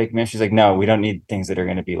that'll wake me up? She's like, no, we don't need things that are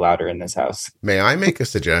going to be louder in this house. May I make a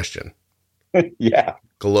suggestion? Yeah.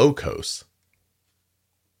 Glucose.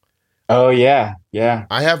 Oh, yeah. Yeah.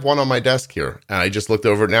 I have one on my desk here, and I just looked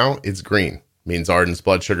over it now. It's green. Means Arden's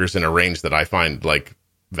blood sugar's in a range that I find like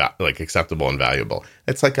acceptable and valuable.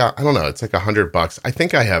 It's like, I don't know, it's like $100. I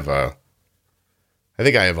think I have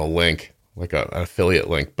a link, like an affiliate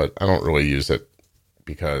link, but I don't really use it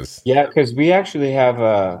because... Yeah, because we actually have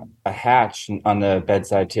a hatch on the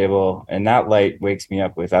bedside table, and that light wakes me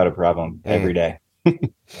up without a problem every day.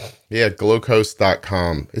 Yeah,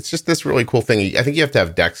 glucose.com. It's just this really cool thing. I think you have to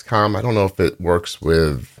have Dexcom. I don't know if it works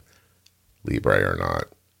with Libre or not,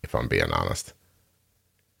 if I'm being honest.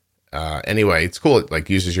 Anyway, it's cool. It like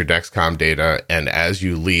uses your Dexcom data, and as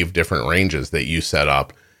you leave different ranges that you set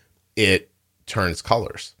up, it turns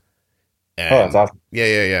colors. And, that's awesome.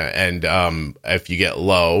 Yeah. And if you get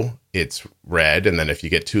low, it's red, and then if you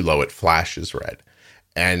get too low, it flashes red.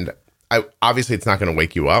 And obviously, it's not going to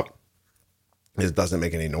wake you up. It doesn't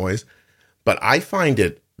make any noise, but I find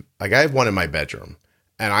it like I have one in my bedroom,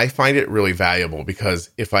 and I find it really valuable because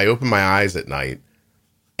if I open my eyes at night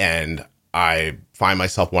and I find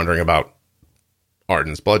myself wondering about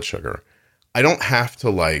Arden's blood sugar, I don't have to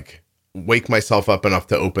like wake myself up enough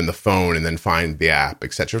to open the phone and then find the app,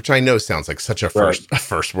 etc., which I know sounds like such a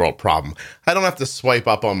first world problem. I don't have to swipe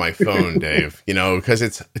up on my phone, Dave, because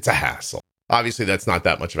it's a hassle. Obviously, that's not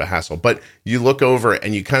that much of a hassle, but you look over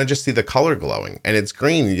and you kind of just see the color glowing and it's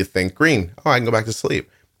green and you think green. Oh, I can go back to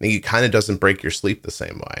sleep. And it kind of doesn't break your sleep the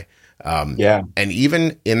same way. Yeah. And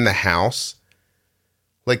even in the house,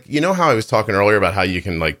 like, how I was talking earlier about how you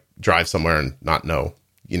can like drive somewhere and not know,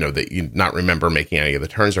 that you not remember making any of the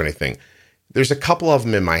turns or anything. There's a couple of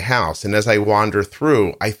them in my house. And as I wander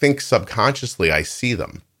through, I think subconsciously I see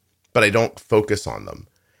them, but I don't focus on them.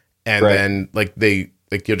 And then like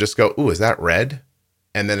you'll just go, ooh, is that red?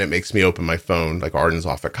 And then it makes me open my phone, like Arden's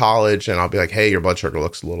off at college, and I'll be like, hey, your blood sugar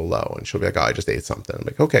looks a little low. And she'll be like, oh, I just ate something. I'm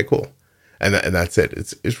like, okay, cool. And that's it.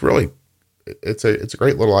 It's really, it's a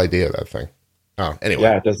great little idea, that thing. Oh, anyway.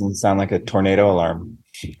 Yeah, it doesn't sound like a tornado alarm.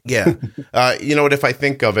 Yeah. You know what? If I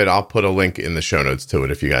think of it, I'll put a link in the show notes to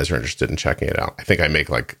it if you guys are interested in checking it out. I think I make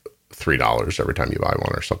like $3 every time you buy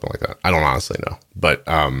one or something like that. I don't honestly know. But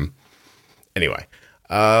anyway.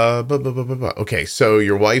 Okay, so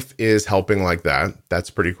your wife is helping like that. That's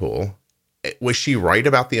pretty cool. Was she right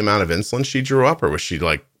about the amount of insulin she drew up, or was she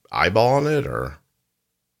like eyeballing it, or?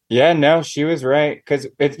 Yeah, no, she was right. Because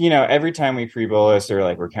it's, every time we pre-bolus or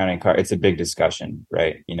like we're counting carbs, it's a big discussion,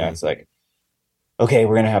 right? It's like, okay,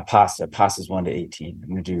 we're going to have pasta. Pasta's 1 to 18. I'm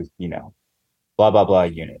going to do, blah, blah, blah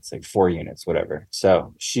units, like 4 units, whatever.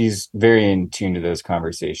 So she's very in tune to those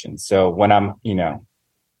conversations. So when I'm,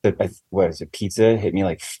 what is it? Pizza hit me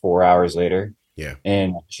like 4 hours later. Yeah.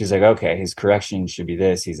 And she's like, okay, his correction should be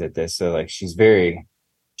this. He's at this. So like, she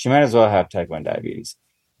might as well have type 1 diabetes.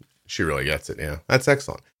 She really gets it. Yeah. That's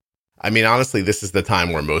excellent. I mean, honestly, this is the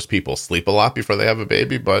time where most people sleep a lot before they have a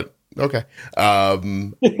baby, but okay.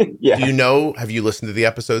 Yeah. Have you listened to the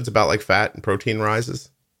episodes about like fat and protein rises?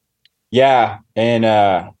 Yeah. And,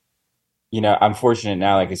 I'm fortunate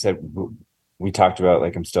now, like I said, we talked about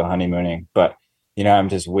like I'm still honeymooning, but I'm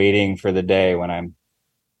just waiting for the day when I'm,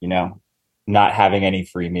 not having any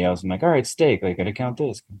free meals. I'm like, all right, steak, like, gotta count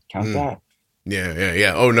this, count that.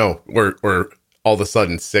 Yeah. Oh no, we're all of a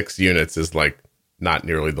sudden 6 units is like not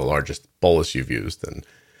nearly the largest bolus you've used and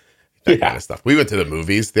that kind of stuff. We went to the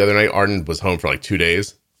movies the other night. Arden was home for like 2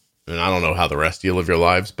 days. And I don't know how the rest of you live your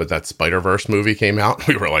lives, but that Spider-Verse movie came out.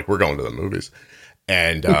 We were like, we're going to the movies.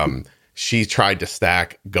 And she tried to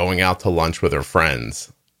stack going out to lunch with her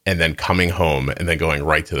friends and then coming home and then going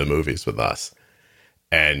right to the movies with us.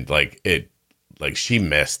 And she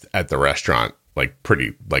missed at the restaurant, like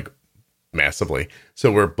pretty like massively.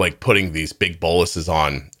 So we're like putting these big boluses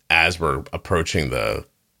on as we're approaching the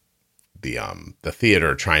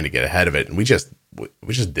theater, trying to get ahead of it. And we just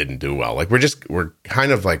didn't do well. Like we're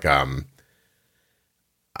kind of like, I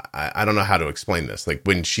don't know how to explain this. Like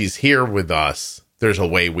when she's here with us, there's a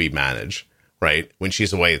way we manage. Right. When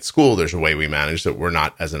she's away at school, there's a way we manage that we're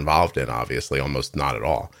not as involved in, obviously, almost not at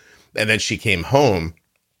all. And then she came home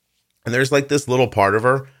and there's like this little part of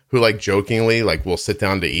her who like jokingly, like we'll sit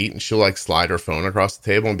down to eat and she'll like slide her phone across the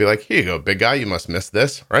table and be like, here you go, big guy, you must miss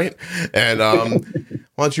this. Right. And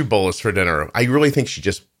why don't you bolus for dinner? I really think she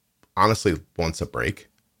just honestly wants a break,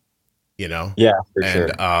 Yeah, for sure.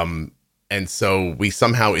 And so we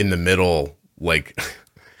somehow in the middle, like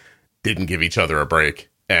didn't give each other a break.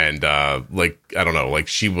 And I don't know, like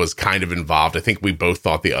she was kind of involved. I think we both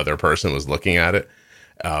thought the other person was looking at it.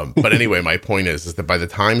 But anyway, my point is that by the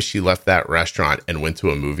time she left that restaurant and went to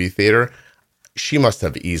a movie theater, she must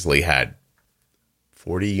have easily had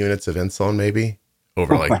 40 units of insulin, maybe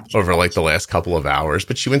over the last couple of hours.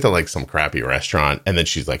 But she went to like some crappy restaurant and then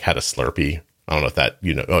she's like had a Slurpee. I don't know if that,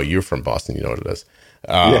 oh, you're from Boston, you know what it is.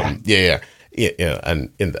 Yeah.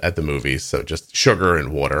 And at the movies. So just sugar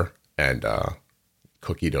and water and,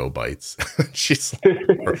 cookie dough bites. She's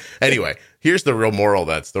like, anyway, here's the real moral of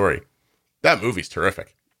that story. That movie's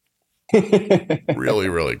terrific. Really,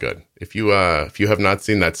 really good. If you have not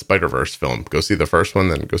seen that Spider-Verse film, go see the first one,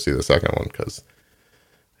 then go see the second one because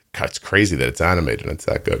it's crazy that it's animated and it's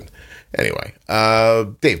that good. Anyway,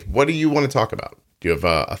 Dave, what do you want to talk about? Do you have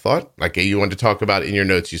a thought? Like you wanted to talk about in your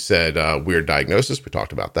notes, you said weird diagnosis. We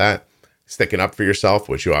talked about that. Sticking up for yourself,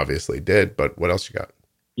 which you obviously did. But what else you got?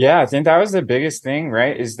 Yeah, I think that was the biggest thing,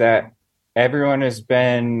 right? Is that everyone has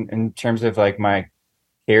been, in terms of like my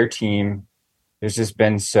care team, there's just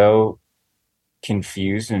been so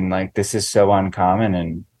confused and like, this is so uncommon.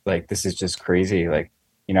 And like, this is just crazy. Like,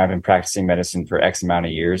 I've been practicing medicine for X amount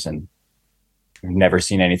of years and I've never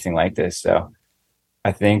seen anything like this. So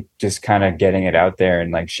I think just kind of getting it out there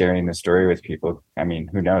and like sharing the story with people. I mean,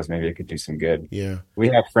 who knows? Maybe it could do some good. Yeah. We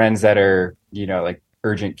have friends that are, like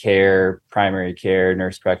urgent care, primary care,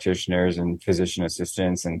 nurse practitioners, and physician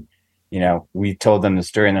assistants. And, we told them the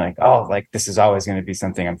story and they're like, oh, like this is always going to be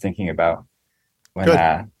something I'm thinking about when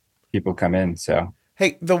Good. people come in. So,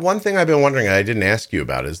 Hey, the one thing I've been wondering I didn't ask you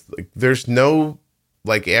about is like there's no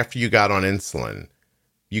like after you got on insulin,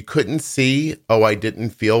 you couldn't see, oh, I didn't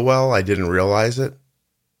feel well, I didn't realize it.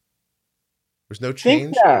 There's no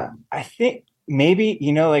change. I think maybe,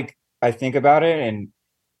 like I think about it and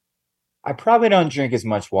I probably don't drink as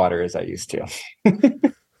much water as I used to.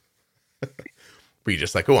 Were you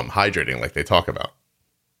just like, oh, I'm hydrating like they talk about?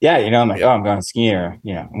 Yeah, I'm like, oh, I'm going skiing or,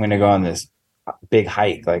 I'm going to go on this big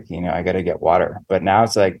hike. Like, I got to get water. But now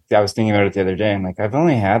it's like, I was thinking about it the other day. I'm like, I've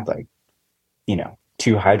only had like,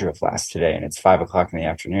 2 hydro flasks today and it's 5 o'clock in the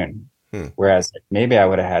afternoon. Whereas like, maybe I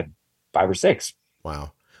would have had 5 or 6.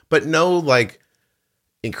 Wow. But no like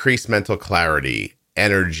increased mental clarity,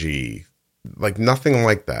 energy, like nothing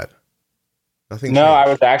like that. Nothing No, I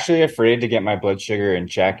changed. was actually afraid to get my blood sugar in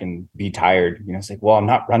check and be tired. It's like, well, I'm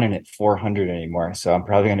not running at 400 anymore, so I'm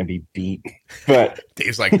probably going to be beat. But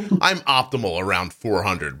Dave's like, I'm optimal around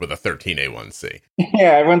 400 with a 13A1C.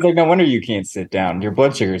 yeah, everyone's like, no wonder you can't sit down. Your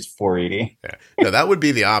blood sugar is 480. Yeah. No, that would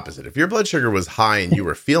be the opposite. If your blood sugar was high and you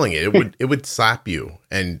were feeling it, it would slap you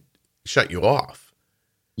and shut you off.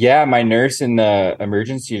 Yeah, my nurse in the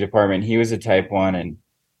emergency department, he was a type 1 and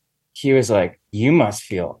he was like, you must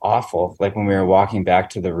feel awful. Like when we were walking back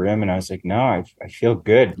to the room and I was like, no, I feel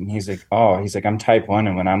good. And he's like, I'm type 1.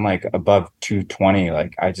 And when I'm like above 220,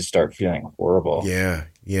 like I just start feeling horrible. Yeah.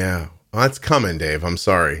 Yeah. Well, that's coming, Dave. I'm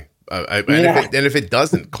sorry. Yeah. And if it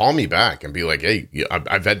doesn't, call me back and be like, hey,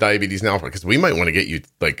 I've had diabetes now because we might want to get you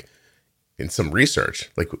like in some research.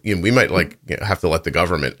 Like we might like have to let the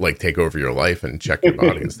government like take over your life and check your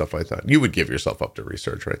body and stuff like that. You would give yourself up to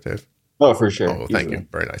research, right, Dave? Oh, for sure. Oh, well, thank you.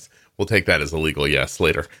 Very nice. We'll take that as a legal yes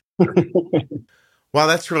later. Wow,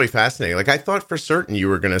 that's really fascinating. Like I thought for certain you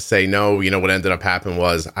were going to say no. What ended up happening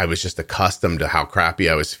was I was just accustomed to how crappy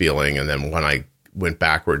I was feeling. And then when I went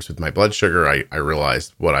backwards with my blood sugar, I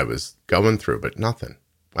realized what I was going through, but nothing.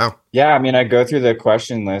 Wow. Yeah, I mean, I go through the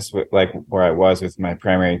question list with like where I was with my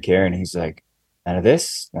primary care, and he's like, none of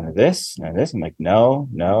this, none of this, none of this. I'm like, no,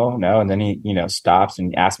 no, no. And then he, stops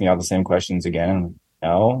and asks me all the same questions again. I'm like,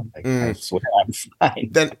 no, like, I swear I'm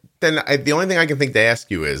fine. The only thing I can think to ask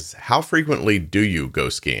you is how frequently do you go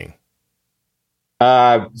skiing?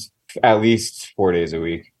 Uh, at least 4 days a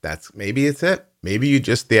week. Maybe it's it. Maybe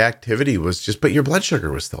the activity was just, but your blood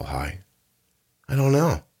sugar was still high. I don't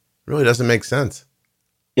know. It really doesn't make sense.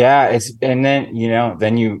 Yeah, and then,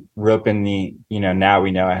 then you rope in the, now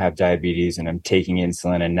we know I have diabetes and I'm taking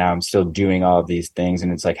insulin and now I'm still doing all of these things.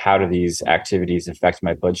 And it's like, how do these activities affect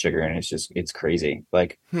my blood sugar? And it's crazy.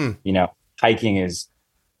 Like, hiking is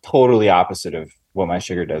totally opposite of what my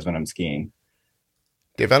sugar does when I'm skiing.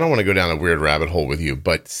 Dave, I don't want to go down a weird rabbit hole with you,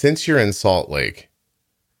 but since you're in Salt Lake,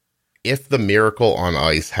 if the miracle on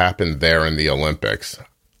ice happened there in the Olympics,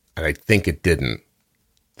 and I think it didn't,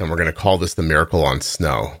 then we're going to call this the miracle on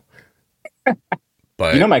snow.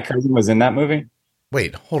 But my cousin was in that movie.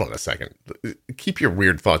 Wait, hold on a second. Keep your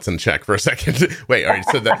weird thoughts in check for a second. Wait, all right.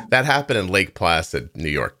 So that happened in Lake Placid, New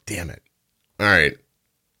York. Damn it. All right.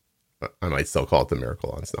 I might still call it the miracle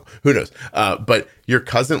on snow. Who knows? But your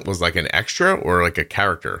cousin was like an extra or like a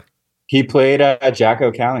character? He played Jack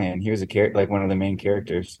O'Callahan. He was like one of the main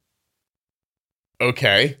characters.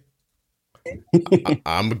 Okay.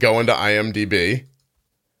 I'm going to IMDb.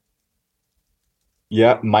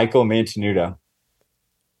 Yeah, Michael Mantenuto.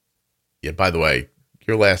 Yeah, by the way,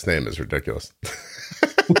 your last name is ridiculous.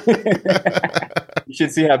 You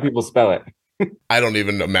should see how people spell it. I don't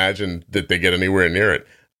even imagine that they get anywhere near it.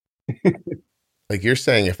 Like you're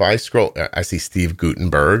saying, if I scroll, I see Steve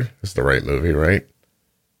Guttenberg. It's the right movie, right?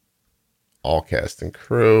 All cast and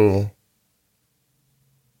crew.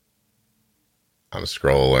 I'm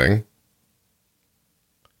scrolling.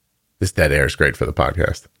 This dead air is great for the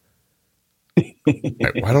podcast.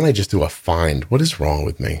 Right, why don't I just do a find? What is wrong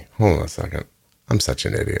with me? Hold on a second. I'm such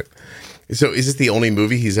an idiot. So is this the only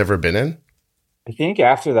movie he's ever been in? I think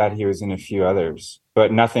after that he was in a few others,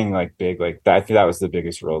 but nothing like big like that. I think that was the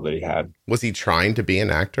biggest role that he had. Was he trying to be an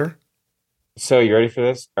actor? So you ready for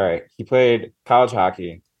this? All right. He played college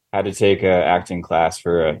hockey, had to take a acting class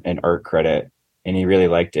for an art credit, and he really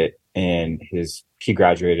liked it. And he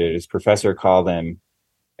graduated. His professor called him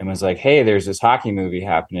and was like, hey, there's this hockey movie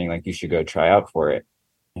happening. Like, you should go try out for it.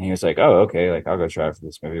 And he was like, oh, okay. Like, I'll go try out for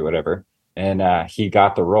this movie, whatever. And he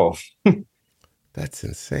got the role. That's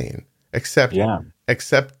insane. Except Yeah.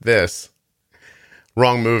 this.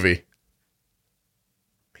 Wrong movie.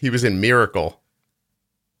 He was in Miracle.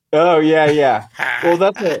 Oh, yeah. Well,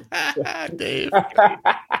 that's it. Dave.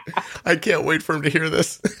 I can't wait for him to hear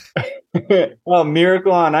this. Well,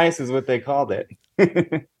 Miracle on Ice is what they called it.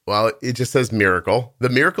 Well, it just says Miracle. The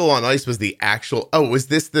Miracle on Ice was the actual... Oh, was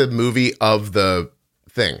this the movie of the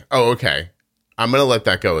thing? Oh, okay. I'm going to let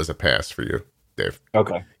that go as a pass for you, Dave.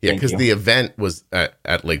 Okay. Yeah, because the event was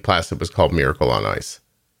at Lake Placid was called Miracle on Ice.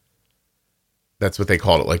 That's what they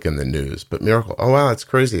called it, like in the news. But Miracle... Oh, wow, that's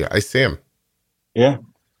crazy. I see him. Yeah.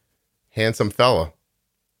 Handsome fella.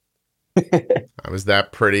 I was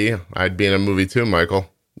that pretty. I'd be in a movie too,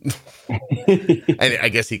 Michael. And I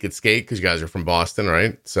guess he could skate because you guys are from Boston,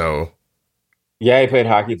 right? So, yeah, he played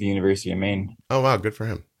hockey at the University of Maine. oh wow, good for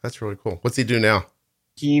him. That's really cool. What's he do now?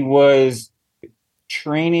 He was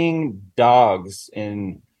training dogs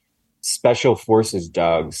in special forces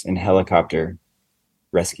dogs in helicopter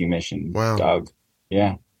rescue mission. Wow. Dog.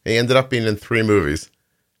 Yeah. He ended up being in 3 movies: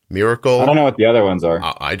 Miracle. I don't know what the other ones are.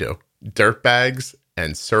 I do. Dirtbags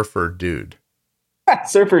and Surfer Dude.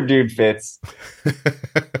 Surfer Dude fits.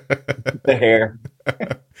 The hair.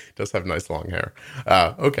 Does have nice long hair.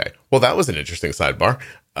 Okay. Well, that was an interesting sidebar.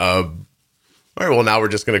 All right. Well, now we're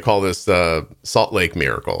just going to call this Salt Lake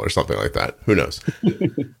Miracle or something like that. Who knows?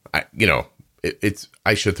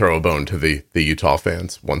 I should throw a bone to the Utah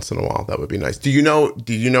fans once in a while. That would be nice. Do you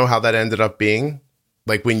know how that ended up being?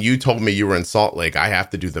 Like when you told me you were in Salt Lake, I have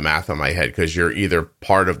to do the math on my head because you're either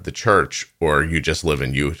part of the church or you just live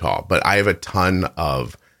in Utah. But I have a ton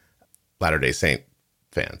of Latter-day Saint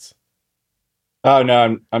fans. Oh,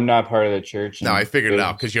 no, I'm not part of the church. No, I figured it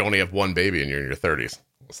out because you only have one baby and you're in your 30s.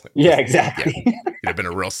 Like, yeah, exactly. Yeah, you'd have been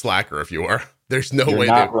a real slacker if you were. There's no You're way.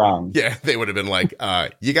 Not wrong. Yeah, they would have been like,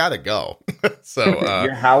 you got to go. So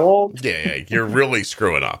you're how old? Yeah, you're really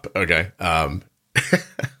screwing up. Okay.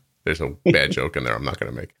 There's a bad joke in there I'm not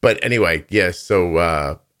going to make. But anyway, yeah,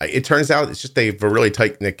 so it turns out it's just a really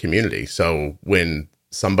tight-knit community. So when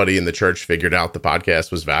somebody in the church figured out the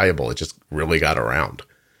podcast was valuable, it just really got around.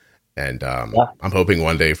 And I'm hoping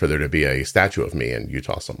one day for there to be a statue of me in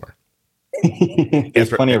Utah somewhere.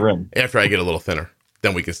 There's plenty of room. After I get a little thinner,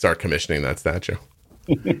 then we can start commissioning that statue.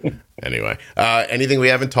 Anyway, anything we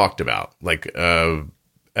haven't talked about, like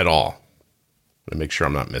at all? To make sure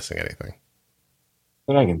I'm not missing anything.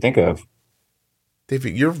 What I can think of.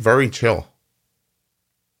 David, you're very chill.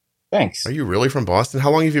 Thanks. Are you really from Boston? How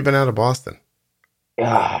long have you been out of Boston?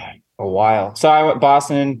 A while. So I went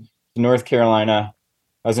Boston, North Carolina.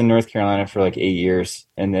 I was in North Carolina for like 8 years,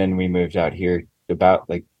 and then we moved out here about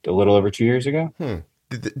like a little over 2 years ago.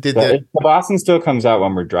 The Boston still comes out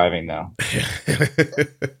when we're driving, though.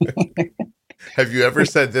 Have you ever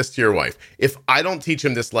said this to your wife? If I don't teach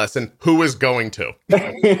him this lesson, who is going to?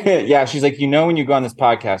 Yeah, she's like, when you go on this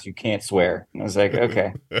podcast, you can't swear. And I was like,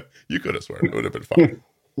 okay. You could have sworn. It would have been fun.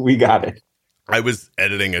 We got it. I was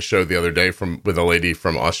editing a show the other day with a lady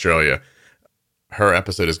from Australia. Her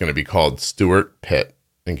episode is going to be called Stuart Pitt,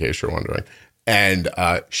 in case you're wondering. And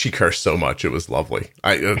she cursed so much. It was lovely.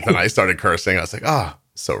 Then I started cursing. I was like,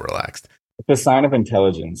 so relaxed. It's a sign of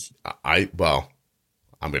intelligence.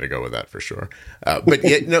 I'm going to go with that for sure.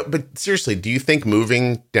 But seriously, do you think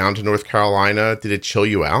moving down to North Carolina, did it chill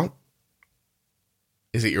you out?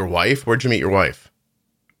 Is it your wife? Where'd you meet your wife?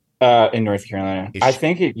 In North Carolina. I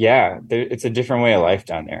think it's a different way of life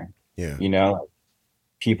down there. Yeah.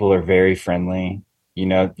 People are very friendly.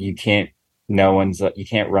 You can't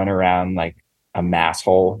run around like a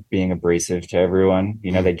masshole being abrasive to everyone.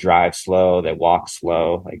 They drive slow, they walk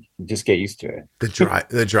slow. Like, just get used to it.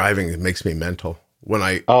 The driving makes me mental.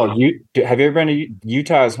 Have you ever been to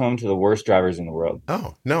Utah? Is home to the worst drivers in the world.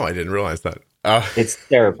 Oh no, I didn't realize that. It's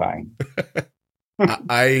terrifying.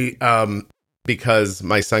 Because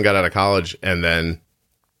my son got out of college, and then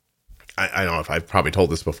I don't know if I've probably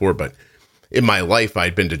told this before, but in my life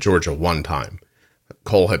I'd been to Georgia one time.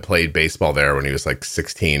 Cole had played baseball there when he was like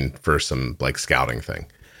 16 for some like scouting thing,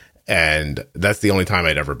 and that's the only time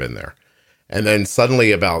I'd ever been there. And then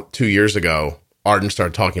suddenly, about 2 years ago, Arden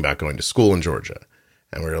started talking about going to school in Georgia.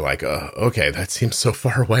 And we were like, okay, that seems so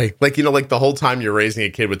far away. Like, like the whole time you're raising a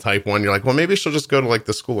kid with type 1, you're like, well, maybe she'll just go to like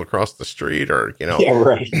the school across the street, or, yeah,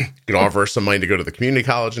 right. You can offer her some money to go to the community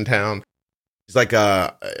college in town. She's like,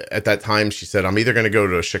 at that time, she said, I'm either going to go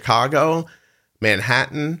to Chicago,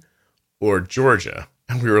 Manhattan, or Georgia.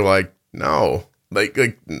 And we were like, no,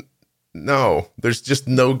 no, there's just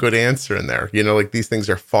no good answer in there. Like these things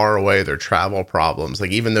are far away. They're travel problems.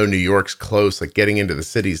 Like, even though New York's close, like getting into the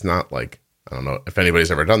city's not like, I don't know if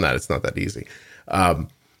anybody's ever done that. It's not that easy.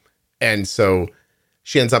 And so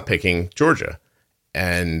she ends up picking Georgia.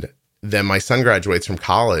 And then my son graduates from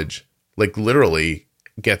college like literally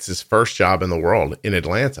gets his first job in the world in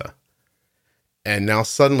Atlanta. And now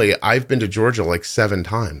suddenly I've been to Georgia like 7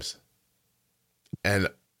 times. And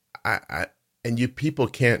and you people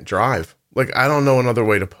can't drive. Like, I don't know another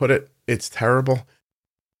way to put it. It's terrible.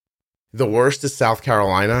 The worst is South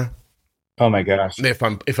Carolina. Oh my gosh. If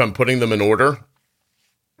I'm putting them in order,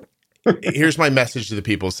 here's my message to the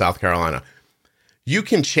people of South Carolina. You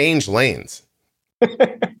can change lanes.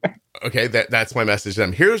 Okay, that's my message to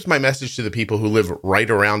them. Here's my message to the people who live right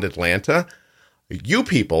around Atlanta. You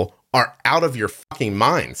people are out of your fucking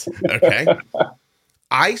minds, okay?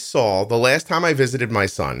 I saw, the last time I visited my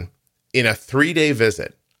son, in a 3-day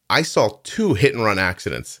visit, I saw 2 hit-and-run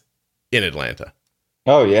accidents in Atlanta.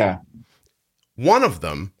 Oh, yeah. One of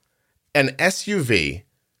them, an SUV,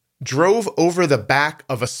 drove over the back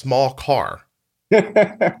of a small car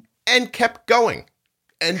and kept going.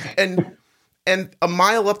 And a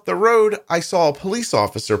mile up the road, I saw a police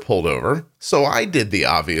officer pulled over. So I did the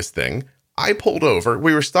obvious thing. I pulled over.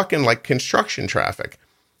 We were stuck in like construction traffic.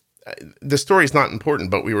 The story's not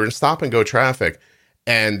important, but we were in stop and go traffic.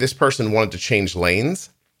 And this person wanted to change lanes.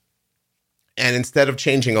 And instead of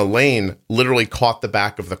changing a lane, literally caught the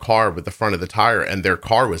back of the car with the front of the tire. And their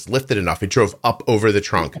car was lifted enough. It drove up over the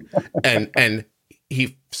trunk. and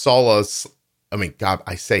he saw us. I mean, God,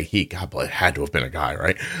 I say he, God, but it had to have been a guy,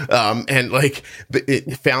 right? And like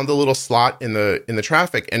it found a little slot in the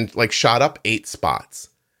traffic and like shot up 8 spots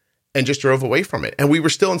and just drove away from it. And we were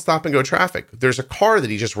still in stop and go traffic. There's a car that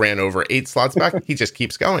he just ran over 8 slots back. He just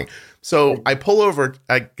keeps going. So I pull over,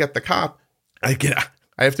 I get the cop. I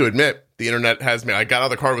have to admit, the internet has me. I got out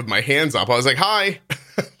of the car with my hands up. I was like, hi.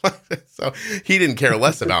 So he didn't care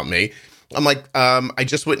less about me. I'm like, I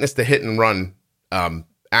just witnessed a hit and run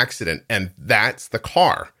accident, and that's the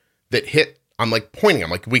car that hit. I'm like pointing. I'm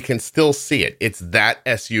like, we can still see it. It's that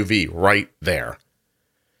SUV right there.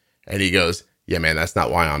 And he goes, yeah, man, that's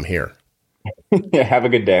not why I'm here. Yeah, have a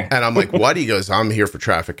good day. And I'm like, what? He goes, I'm here for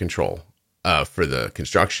traffic control for the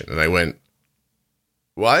construction. And I went,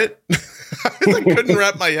 what? I couldn't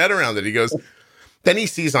wrap my head around it. He goes, then he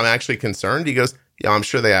sees I'm actually concerned. He goes, yeah, I'm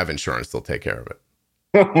sure they have insurance. They'll take care of it.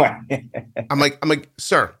 Oh my. I'm like,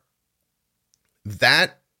 sir,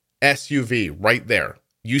 that SUV right there,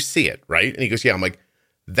 you see it, right? And he goes, yeah. I'm like,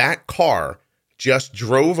 that car just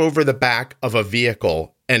drove over the back of a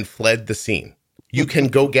vehicle and fled the scene. You can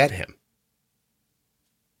go get him.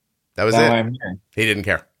 That was it. He didn't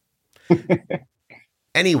care.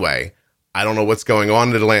 Anyway, I don't know what's going on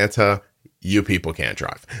in Atlanta. You people can't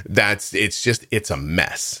drive. It's a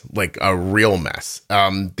mess, like a real mess.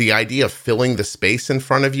 The idea of filling the space in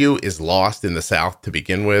front of you is lost in the South to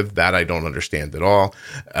begin with. That I don't understand at all.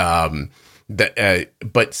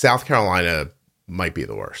 But South Carolina might be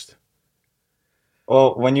the worst.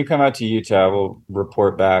 Well, when you come out to Utah, we'll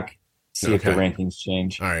report back, see if the rankings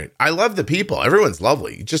change. All right. I love the people. Everyone's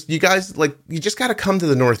lovely. You guys, like, you just got to come to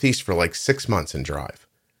the Northeast for like 6 months and drive.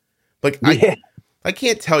 Like, yeah. I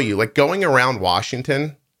can't tell you, like going around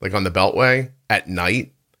Washington, like on the Beltway at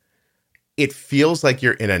night, it feels like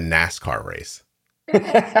you're in a NASCAR race.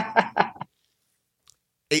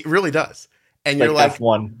 It really does. And you're like,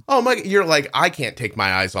 F1. Oh my, you're like, I can't take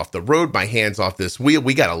my eyes off the road, my hands off this wheel.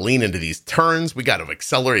 We got to lean into these turns. We got to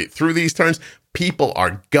accelerate through these turns. People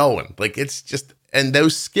are going. Like, it's just, and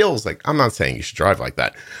those skills, like, I'm not saying you should drive like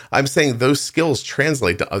that. I'm saying those skills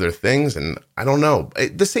translate to other things. And I don't know.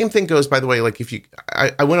 The same thing goes, by the way, like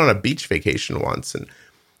I went on a beach vacation once and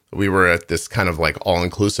we were at this kind of like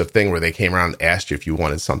all-inclusive thing where they came around and asked you if you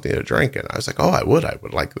wanted something to drink. And I was like, oh, I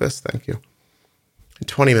would like this. Thank you. And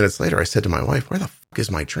 20 minutes later, I said to my wife, where the fuck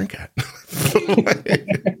is my drink at?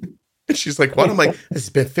 And she's like, what? I'm like, it's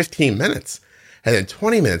been 15 minutes. And then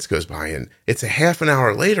 20 minutes goes by and it's a half an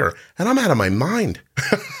hour later and I'm out of my mind.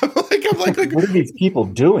 I'm like, what are these people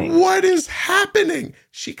doing? What is happening?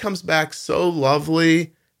 She comes back so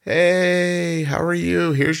lovely. Hey, how are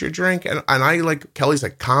you? Here's your drink. And I like, Kelly's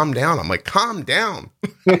like, calm down. I'm like, calm down.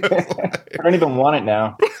 I don't even want it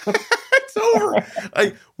now. It's over.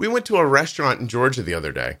 We went to a restaurant in Georgia the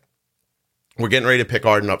other day. We're getting ready to pick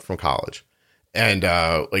Arden up from college. And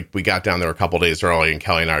like we got down there a couple days early and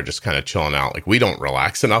Kelly and I are just kind of chilling out. Like we don't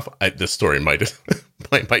relax enough. This story might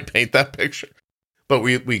paint that picture. But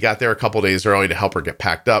we got there a couple days early to help her get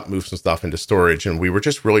packed up, move some stuff into storage. And we were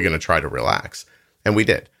just really going to try to relax. And we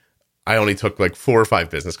did. I only took like 4 or 5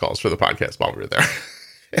 business calls for the podcast while we were there.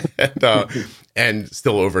 and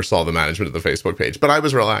still oversaw the management of the Facebook page. But I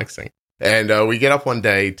was relaxing. And we get up one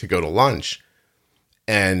day to go to lunch.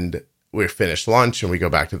 And we finished lunch and we go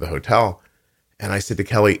back to the hotel. And I said to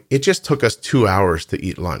Kelly, it just took us 2 hours to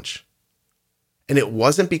eat lunch. And it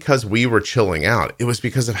wasn't because we were chilling out. It was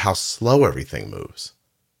because of how slow everything moves.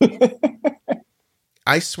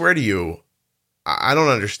 I swear to you, I don't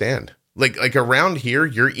understand. Like around here,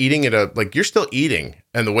 you're eating you're still eating.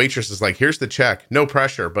 And the waitress is like, here's the check. No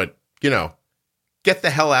pressure, but get the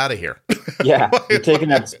hell out of here. Yeah. You're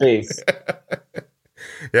taking up space.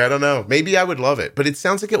 Yeah, I don't know. Maybe I would love it, but it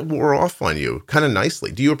sounds like it wore off on you kind of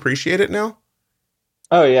nicely. Do you appreciate it now?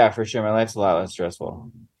 Oh yeah, for sure. My life's a lot less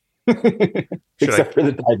stressful. Except for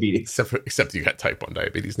the diabetes. Except you got type 1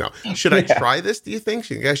 diabetes now. Should I try this, do you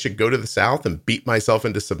think? I should go to the South and beat myself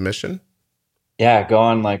into submission? Yeah, go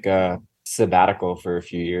on like a sabbatical for a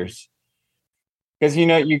few years. Because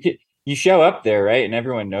you show up there, right? And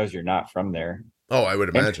everyone knows you're not from there. Oh, I would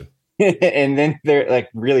imagine. And then they're like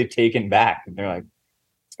really taken back. And they're like,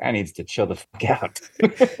 this guy needs to chill the fuck out.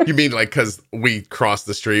 You mean like because we cross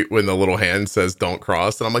the street when the little hand says don't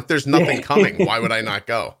cross? And I'm like, there's nothing coming. Why would I not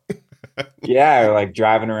go? Yeah, or like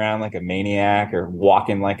driving around like a maniac or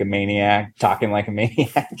walking like a maniac, talking like a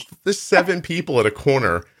maniac. There's 7 people at a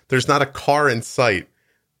corner. There's not a car in sight.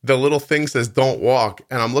 The little thing says don't walk.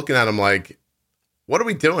 And I'm looking at him like, what are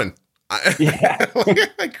we doing?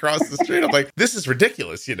 I cross the street. I'm like, this is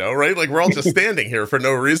ridiculous, right? Like we're all just standing here for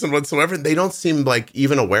no reason whatsoever. And they don't seem like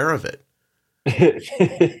even aware of it.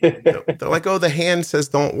 They're like, oh, the hand says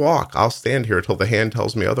don't walk. I'll stand here until the hand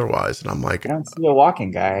tells me otherwise. And I'm like, I don't see a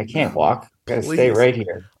walking guy. I can't walk. I gotta stay right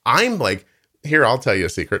here. I'm like, here, I'll tell you a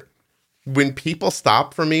secret. When people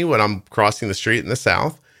stop for me when I'm crossing the street in the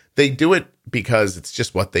South, they do it because it's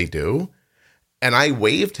just what they do. And I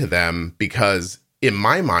wave to them because in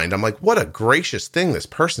my mind, I'm like, what a gracious thing this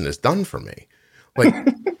person has done for me. Like,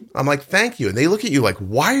 I'm like, thank you. And they look at you like,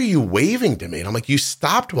 why are you waving to me? And I'm like, you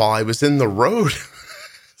stopped while I was in the road.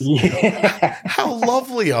 Yeah. How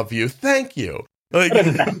lovely of you. Thank you. Like, What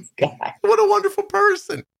a nice guy. what a wonderful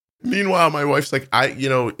person. Meanwhile, my wife's like,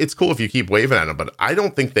 it's cool if you keep waving at them, but I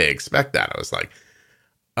don't think they expect that. I was like,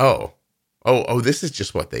 oh, this is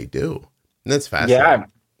just what they do. And that's fascinating. Yeah.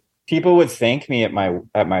 People would thank me at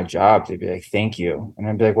my job. They'd be like, thank you. And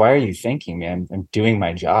I'd be like, why are you thanking me? I'm doing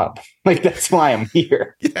my job. Like, that's why I'm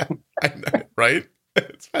here. Yeah, I know, right?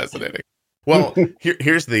 It's fascinating. Well,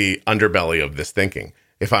 here's the underbelly of this thinking.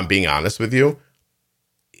 If I'm being honest with you,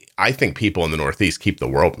 I think people in the Northeast keep the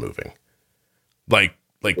world moving. Like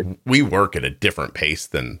we work at a different pace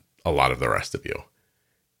than a lot of the rest of you.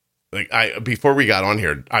 Like before we got on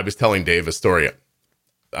here, I was telling Dave a story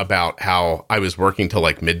about how I was working till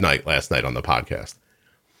like midnight last night on the podcast.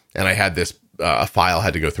 And I had this, a file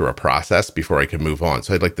had to go through a process before I could move on.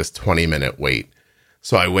 So I had like this 20-minute wait.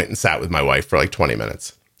 So I went and sat with my wife for like 20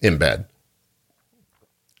 minutes in bed.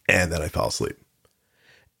 And then I fell asleep.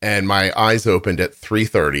 And my eyes opened at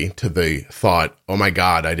 3:30 to the thought, oh my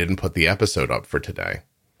God, I didn't put the episode up for today.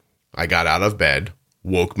 I got out of bed,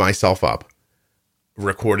 woke myself up,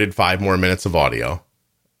 recorded 5 more minutes of audio,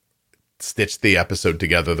 stitched the episode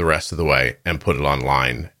together the rest of the way and put it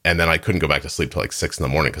online. And then I couldn't go back to sleep till like 6 in the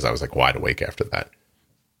morning because I was like wide awake after that.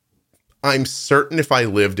 I'm certain if I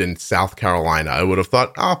lived in South Carolina, I would have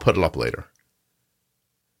thought, I'll put it up later.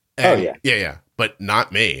 And, yeah. But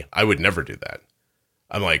not me. I would never do that.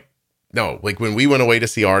 I'm like, no, like when we went away to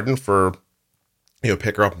see Arden for,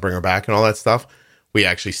 pick her up and bring her back and all that stuff, we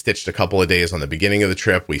actually stitched a couple of days on the beginning of the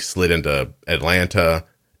trip. We slid into Atlanta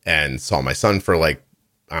and saw my son for like,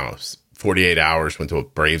 I don't know, 48 hours, went to a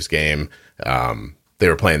Braves game. They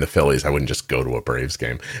were playing the Phillies. I wouldn't just go to a Braves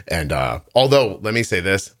game. And although, let me say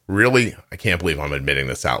this, really, I can't believe I'm admitting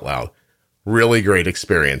this out loud. Really great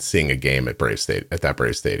experience seeing a game at that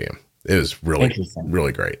Braves Stadium. It was really,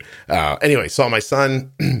 really great. Anyway, saw my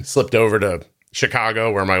son, slipped over to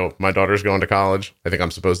Chicago where my daughter's going to college, I think I'm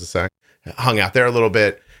supposed to say. Hung out there a little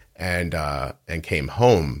bit and came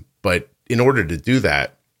home. But in order to do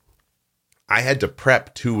that, I had to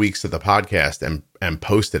prep 2 weeks of the podcast and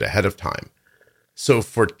post it ahead of time. So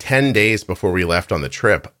for 10 days before we left on the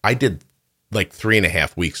trip, I did like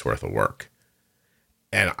 3.5 weeks worth of work.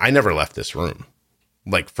 And I never left this room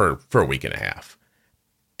like for a week and a half.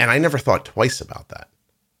 And I never thought twice about that.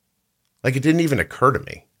 Like it didn't even occur to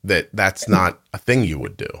me that that's not a thing you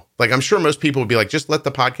would do. Like I'm sure most people would be like, just let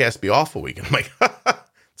the podcast be off a week. And I'm like,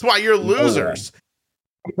 that's why you're losers.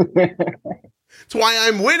 It's why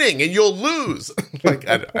I'm winning and you'll lose. Like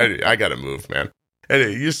I gotta move, man.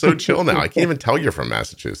 And you're so chill now. I can't even tell you're from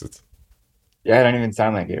Massachusetts. Yeah, I don't even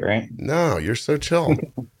sound like it, right? No, you're so chill.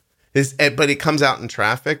 But it comes out in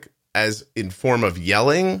traffic as in form of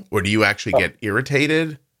yelling, or do you actually get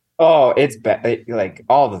irritated? Oh, it's like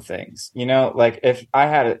all the things, like if I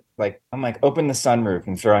had it, like, I'm like, open the sunroof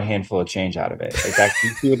and throw a handful of change out of it. Like that, you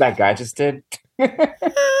see what that guy just did? Dave,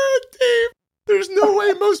 there's no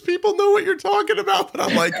way most people know what you're talking about. But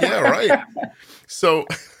I'm like, yeah, right. So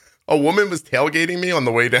a woman was tailgating me on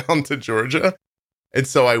the way down to Georgia. And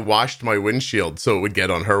so I washed my windshield so it would get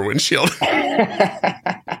on her windshield.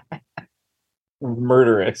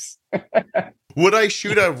 Murderous. Would I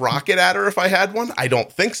shoot a rocket at her if I had one? I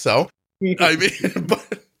don't think so. I mean,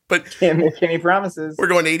 but Can't make any promises. we're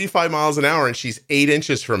going 85 miles an hour and she's 8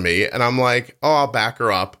 inches from me. And I'm like, oh, I'll back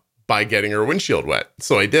her up by getting her windshield wet.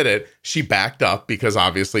 So I did it. She backed up because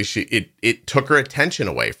obviously it took her attention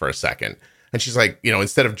away for a second. And she's like,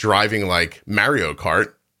 instead of driving like Mario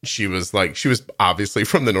Kart, she was obviously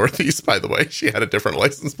from the Northeast, by the way. She had a different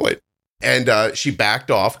license plate. And she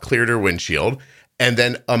backed off, cleared her windshield, and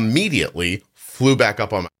then immediately flew back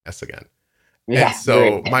up on my ass again. Yeah, and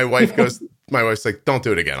so my wife's like, don't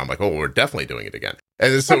do it again. I'm like, oh, we're definitely doing it again.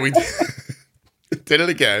 And then so we did it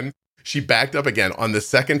again. She backed up again. On the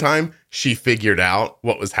second time, she figured out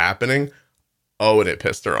what was happening. Oh, and it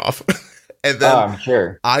pissed her off. And then I'm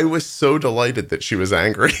sure. I was so delighted that she was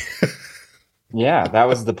angry. Yeah, that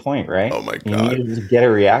was the point, right? Oh my God. You needed to get a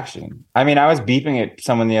reaction. I mean, I was beeping at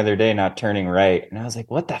someone the other day, not turning right. And I was like,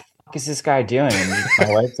 what the fuck is this guy doing? And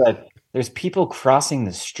my wife said, there's people crossing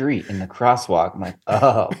the street in the crosswalk. I'm like,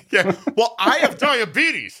 oh. Yeah. Well, I have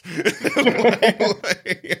diabetes.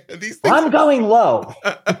 These things... I'm going low.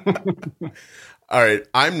 All right.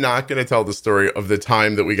 I'm not going to tell the story of the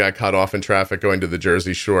time that we got cut off in traffic going to the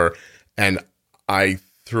Jersey Shore. And I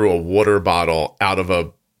threw a water bottle out of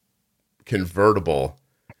a convertible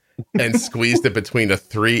and squeezed it between a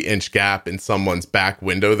 3-inch gap in someone's back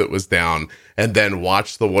window that was down, and then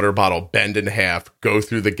watched the water bottle bend in half, go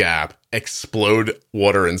through the gap, explode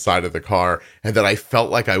water inside of the car. And then I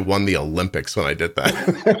felt like I won the Olympics when I did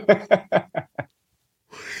that.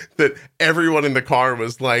 That everyone in the car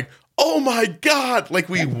was like, oh my God, like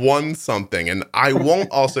we won something. And I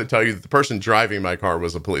won't also tell you that the person driving my car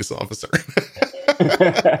was a police officer.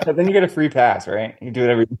 Then you get a free pass, right? You do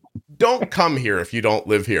whatever. Don't come here if you don't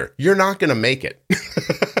live here. You're not going to make it.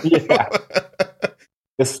 Yeah.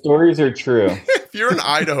 The stories are true. If you're in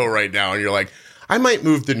Idaho right now and you're like, I might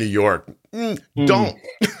move to New York. Don't.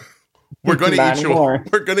 We're going to eat you.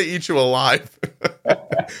 We're going to eat you alive.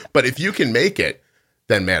 But if you can make it,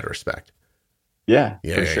 then mad respect. Yeah,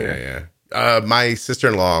 for sure. Yeah. My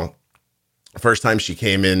sister-in-law, first time she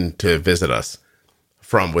came in to visit us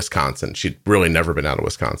from Wisconsin, she'd really never been out of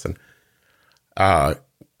Wisconsin.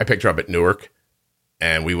 I picked her up at Newark,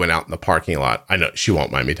 and we went out in the parking lot. I know she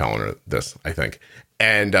won't mind me telling her this, I think.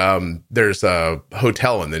 And there's a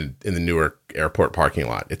hotel in the Newark airport parking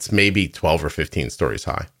lot. It's maybe 12 or 15 stories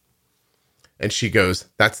high. And she goes,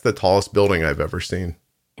 that's the tallest building I've ever seen.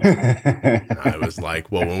 I was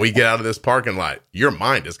like, well, when we get out of this parking lot, your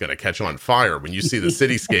mind is going to catch on fire when you see the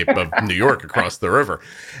cityscape of New York across the river.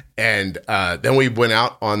 And then we went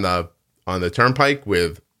out on the turnpike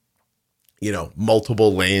with,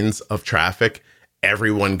 multiple lanes of traffic,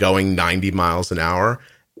 everyone going 90 miles an hour.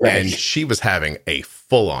 Right. And she was having a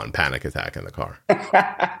full-on panic attack in the car.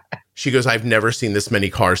 She goes, I've never seen this many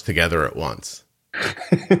cars together at once.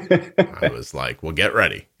 I was like, well, get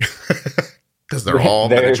ready. Because they're all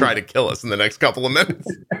going to try to kill us in the next couple of minutes.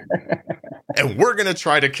 And we're going to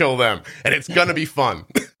try to kill them. And it's going to be fun.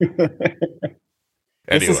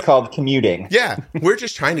 This is called commuting. Yeah. We're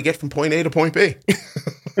just trying to get from point A to point B.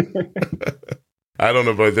 I don't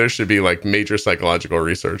know, but there should be like major psychological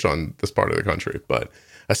research on this part of the country. But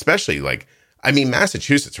especially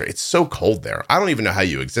Massachusetts, right? It's so cold there. I don't even know how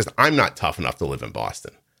you exist. I'm not tough enough to live in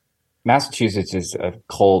Boston. Massachusetts is a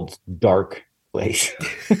cold, dark place.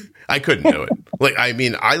 I couldn't do it.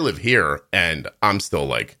 I live here and I'm still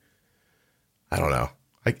like, I don't know.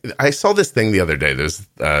 I saw this thing the other day. There's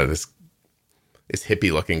this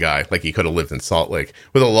hippie looking guy, like he could have lived in Salt Lake,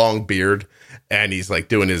 with a long beard. And he's like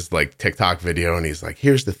doing his like TikTok video. And he's like,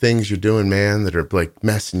 here's the things you're doing, man, that are like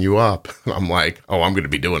messing you up. And I'm like, oh, I'm going to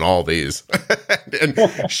be doing all these. And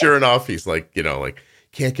sure enough, he's like,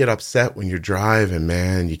 can't get upset when you're driving,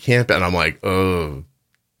 man. You can't. And I'm like, oh,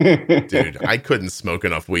 dude, I couldn't smoke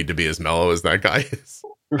enough weed to be as mellow as that guy is.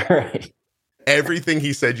 Right. Everything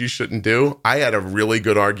he said you shouldn't do, I had a really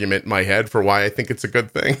good argument in my head for why I think it's a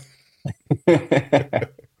good thing.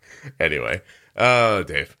 Anyway,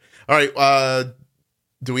 Dave. All right.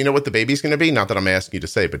 Do we know what the baby's going to be? Not that I'm asking you to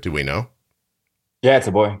say, but do we know? Yeah, it's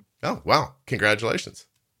a boy. Oh, wow. Congratulations.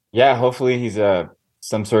 Yeah, hopefully he's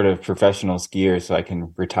some sort of professional skier so I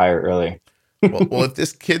can retire early. well, if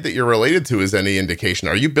this kid that you're related to is any indication,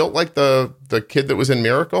 are you built like the kid that was in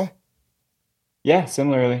Miracle? Yeah,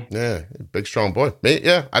 similarly. Yeah, big, strong boy.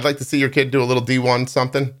 Yeah, I'd like to see your kid do a little D1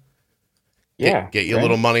 something. Yeah. Get you a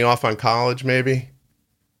little money off on college, maybe.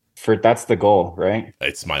 that's the goal, right?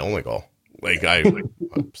 It's my only goal. Like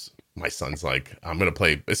my son's like, I'm going to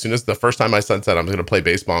play as soon as the first time my son said I'm going to play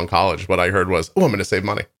baseball in college. What I heard was, oh, I'm going to save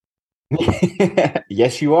money.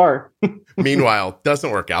 Yes, you are. Meanwhile,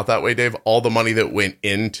 doesn't work out that way, Dave. All the money that went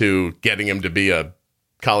into getting him to be a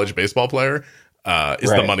college baseball player is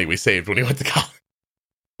the money we saved when he went to college.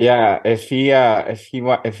 Yeah, if he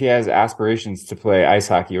has aspirations to play ice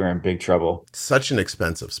hockey, we're in big trouble. Such an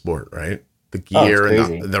expensive sport, right? The gear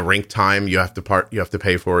and the rink time you have to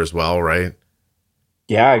pay for as well, right?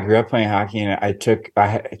 Yeah, I grew up playing hockey, and I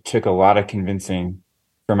took a lot of convincing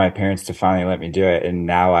for my parents to finally let me do it, and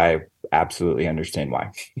now I absolutely understand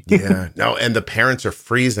why. Yeah, no, and the parents are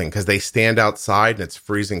freezing because they stand outside and it's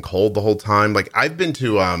freezing cold the whole time. Like I've been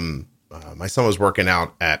to my son was working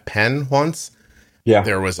out at Penn once. Yeah.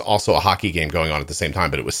 There was also a hockey game going on at the same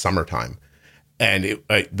time, but it was summertime. And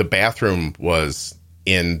the bathroom was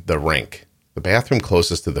in the rink. The bathroom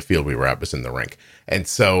closest to the field we were at was in the rink. And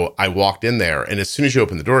so I walked in there, and as soon as you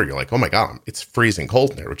open the door, you're like, oh my God, it's freezing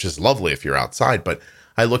cold in there, which is lovely if you're outside. But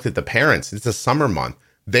I looked at the parents. It's a summer month.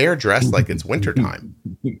 They're dressed like it's wintertime.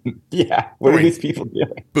 Yeah. What are these people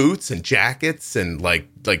doing? Boots and jackets and like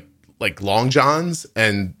long johns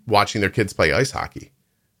and watching their kids play ice hockey.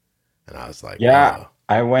 And I was like, yeah, wow.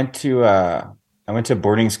 I went to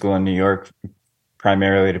boarding school in New York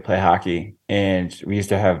primarily to play hockey, and we used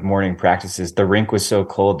to have morning practices. The rink was so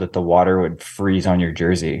cold that the water would freeze on your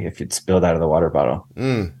jersey if it spilled out of the water bottle.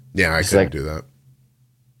 Yeah, I couldn't do that.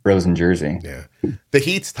 Frozen jersey. Yeah, the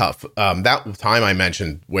heat's tough. That time I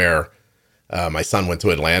mentioned where my son went to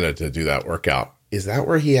Atlanta to do that workout. Is that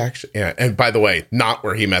where he actually? Yeah. And by the way, not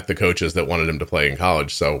where he met the coaches that wanted him to play in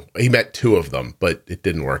college. So he met two of them, but it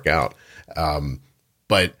didn't work out.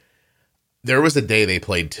 But there was a day they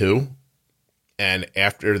played two, and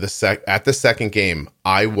after at the second game,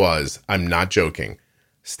 I'm not joking,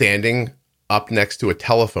 standing up next to a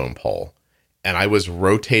telephone pole, and I was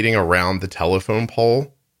rotating around the telephone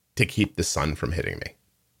pole to keep the sun from hitting me.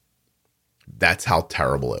 That's how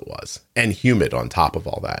terrible it was, and humid on top of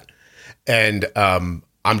all that. And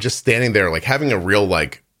I'm just standing there, like having a real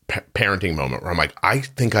like parenting moment where I'm like, I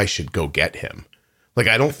think I should go get him. Like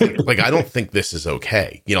I don't think this is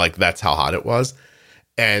okay. You know, like that's how hot it was.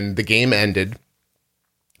 And the game ended,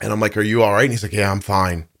 and I'm like, "Are you all right?" And he's like, "Yeah, I'm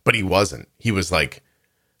fine." But he wasn't. He was like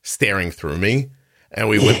staring through me. And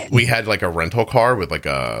we had like a rental car with like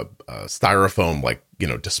a styrofoam, like, you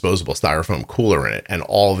know, disposable styrofoam cooler in it, and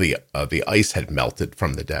all the ice had melted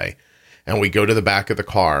from the day. And we go to the back of the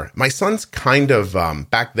car. My son's kind of,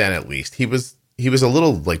 back then at least, he was a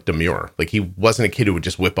little like demure. Like he wasn't a kid who would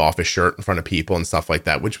just whip off his shirt in front of people and stuff like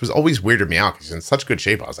that, which was always weirded me out because he's in such good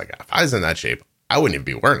shape. I was like, if I was in that shape, I wouldn't even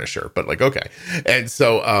be wearing a shirt, but like, okay. And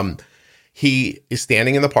so he is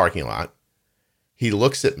standing in the parking lot. He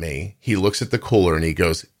looks at me, he looks at the cooler, and he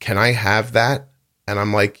goes, "Can I have that?" And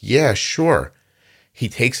I'm like, "Yeah, sure." He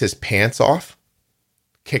takes his pants off,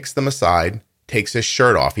 kicks them aside, takes his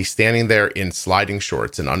shirt off. He's standing there in sliding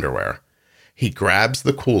shorts and underwear. He grabs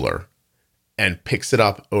the cooler and picks it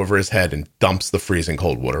up over his head and dumps the freezing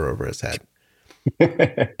cold water over his head.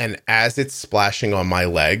 And as it's splashing on my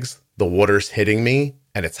legs, the water's hitting me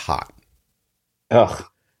and it's hot. Ugh.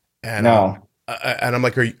 And no. And I'm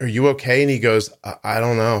like, are you okay? And he goes, I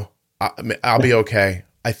don't know. I'll be okay.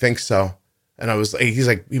 I think so. And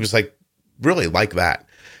he was like really like that.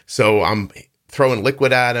 So I'm throwing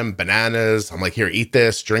liquid at him, bananas. I'm like, here, eat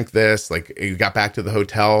this, drink this. Like, he got back to the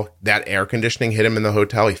hotel. That air conditioning hit him in the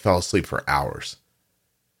hotel. He fell asleep for hours.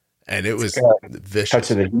 And it was vicious.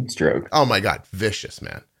 Touch of the heat stroke. Oh my God, vicious,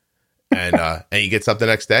 man. And he gets up the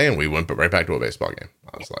next day, and we went right back to a baseball game.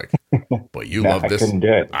 I was like, "But you love this." I couldn't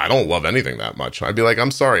do it. I don't love anything that much. I'd be like,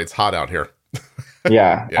 "I'm sorry, it's hot out here."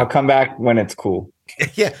 Yeah, I'll come back when it's cool.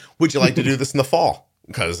 Yeah. Would you like to do this in the fall?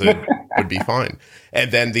 Because it would be fine.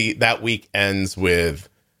 And then that week ends with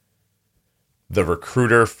the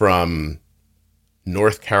recruiter from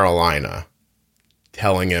North Carolina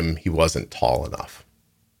telling him he wasn't tall enough.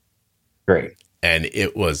 Great. And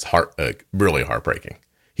it was really heartbreaking.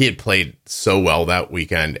 He had played so well that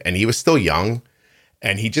weekend, and he was still young,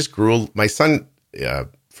 and he just grew. My son,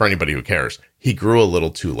 for anybody who cares, he grew a little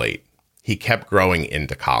too late. He kept growing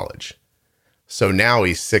into college. So now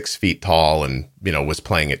he's 6 feet tall and, you know, was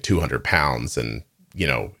playing at 200 pounds. And, you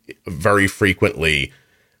know, very frequently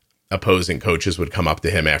opposing coaches would come up to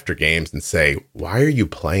him after games and say, "Why are you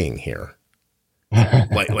playing here?"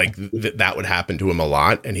 That would happen to him a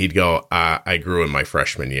lot. And he'd go, "I grew in my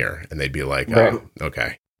freshman year." And they'd be like, "Oh,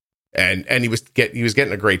 okay." And he was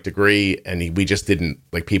getting a great degree, and we just didn't,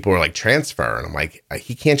 like, people were like, transfer. And I'm like,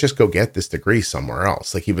 he can't just go get this degree somewhere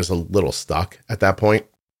else. Like, he was a little stuck at that point.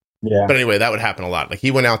 Yeah. But anyway, that would happen a lot. Like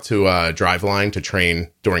he went out to Driveline to train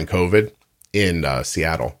during COVID in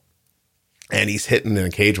Seattle. And he's hitting in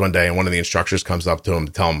a cage one day, and one of the instructors comes up to him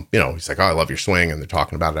to tell him, he's like, "Oh, I love your swing," and they're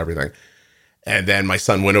talking about everything. And then my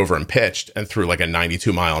son went over and pitched and threw like a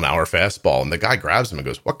 92-mile-an-hour fastball, and the guy grabs him and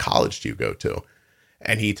goes, "What college do you go to?"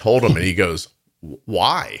 And he told him, and he goes,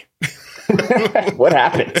 "Why?" What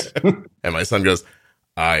happened? And my son goes,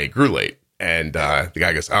 "I grew late," and the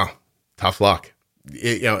guy goes, "Oh, tough luck."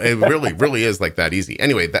 It really, really is like that easy.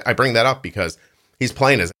 Anyway, I bring that up because he's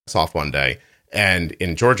playing his ass off one day, and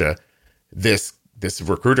in Georgia, this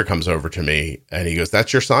recruiter comes over to me and he goes,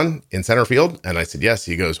 "That's your son in center field?" And I said, "Yes."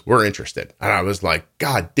 He goes, "We're interested." And I was like,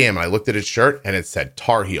 "God damn it." I looked at his shirt and it said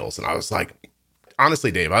Tar Heels. And I was like,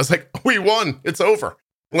 honestly, Dave, I was like, "We won. It's over."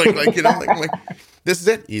 Like, this is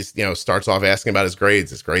it. He's, starts off asking about his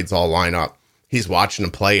grades. His grades all line up. He's watching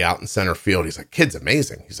him play out in center field. He's like, "Kid's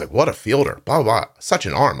amazing." He's like, "What a fielder, blah, blah, blah." Such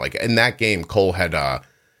an arm. Like in that game, Cole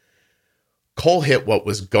hit what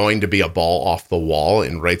was going to be a ball off the wall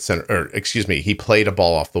in right center, or excuse me, he played a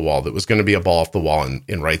ball off the wall that was going to be a ball off the wall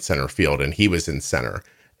in right center field, and he was in center.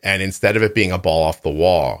 And instead of it being a ball off the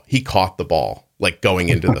wall, he caught the ball like going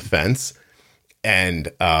into the fence.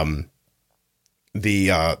 And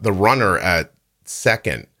the runner at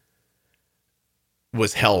second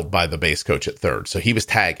was held by the base coach at third. So he was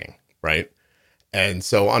tagging, right? And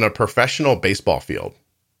so on a professional baseball field,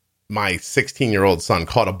 my 16-year-old son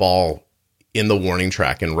caught a ball in the warning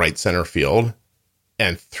track in right center field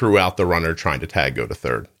and threw out the runner trying to tag go to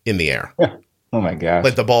third in the air. Oh my gosh.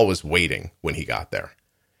 Like the ball was waiting when he got there.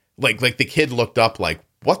 Like the kid looked up like,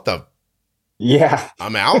 "What the? Yeah.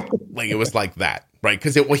 I'm out." Like it was like that, right?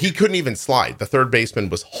 Because he couldn't even slide. The third baseman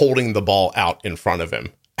was holding the ball out in front of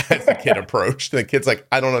him as the kid approached. And the kid's like,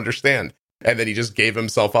 "I don't understand." And then he just gave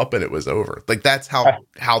himself up and it was over. Like that's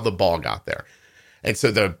how the ball got there. And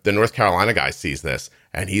so the North Carolina guy sees this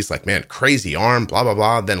and he's like, "Man, crazy arm, blah, blah,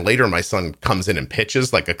 blah." Then later my son comes in and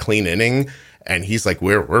pitches like a clean inning. And he's like,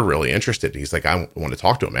 we're really interested. He's like, "I want to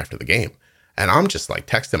talk to him after the game." And I'm just like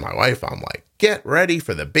texting my wife. I'm like, "Get ready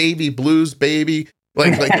for the baby blues, baby."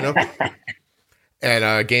 Like.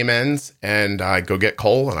 And game ends and I go get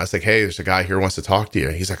Cole and I was like, "Hey, there's a guy here who wants to talk to you."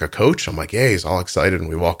 He's like, "A coach?" I'm like, "Yeah." He's all excited. And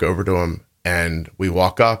we walk over to him and we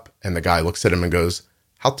walk up and the guy looks at him and goes,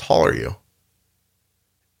 "How tall are you?"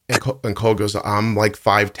 And Cole goes, "I'm like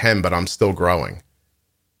 5'10", but I'm still growing."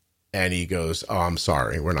 And he goes, "Oh, I'm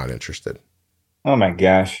sorry. We're not interested." Oh my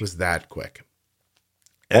gosh. It was that quick.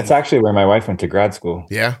 That's actually where my wife went to grad school.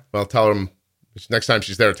 Yeah. Well, tell him next time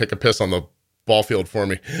she's there, take a piss on the ball field for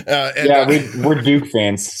me. We're Duke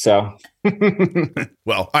fans. So,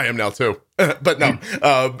 well, I am now too, but no.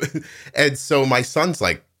 And so my son's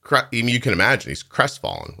like, you can imagine he's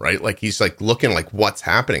crestfallen, right? Like he's like looking like what's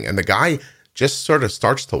happening. And the guy just sort of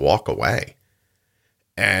starts to walk away.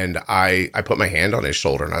 And I put my hand on his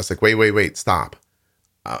shoulder and I was like, wait, stop.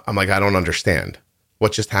 I'm like, "I don't understand.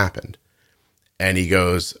 What just happened?" And he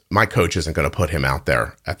goes, "My coach isn't going to put him out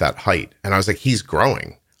there at that height." And I was like, "He's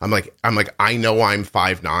growing." I'm like, "I know I'm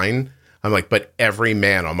 5'9". I'm like, "But every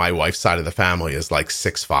man on my wife's side of the family is like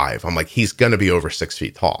 6'5". I'm like, "He's going to be over 6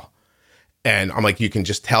 feet tall." And I'm like, you can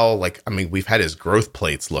just tell, like, we've had his growth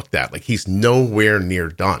plates looked at. Like he's nowhere near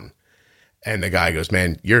done. And the guy goes,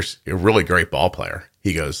 "Man, you're a really great ball player."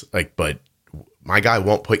 He goes like, "But my guy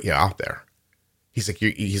won't put you out there." He's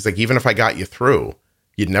like, "Even if I got you through,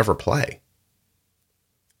 you'd never play."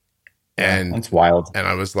 And that's wild. And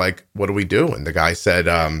I was like, "What do we do?" And the guy said,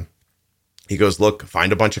 he goes, "Look,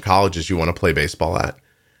 find a bunch of colleges you want to play baseball at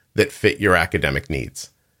that fit your academic needs.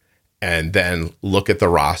 And then look at the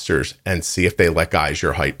rosters and see if they let guys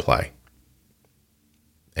your height play."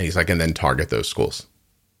 And he's like, "And then target those schools."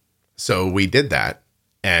 So we did that.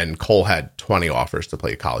 And Cole had 20 offers to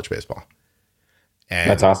play college baseball. And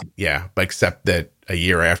that's awesome. Yeah. But except that a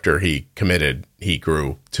year after he committed, he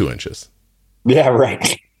grew 2 inches. Yeah,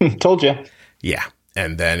 right. Told you. Yeah.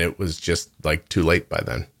 And then it was just like too late by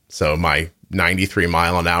then. So my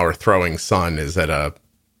 93-mile-an-hour throwing son is at a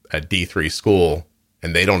D3 school,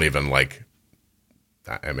 and they don't even like,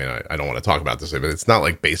 I don't want to talk about this, but it's not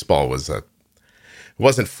like baseball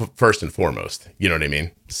wasn't first and foremost. You know what I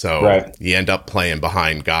mean? So right. You end up playing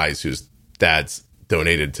behind guys whose dads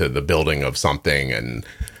donated to the building of something, and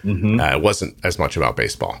it wasn't as much about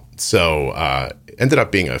baseball. So ended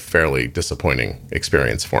up being a fairly disappointing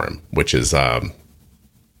experience for him, which is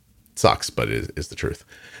sucks, but is the truth.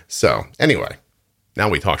 So anyway, now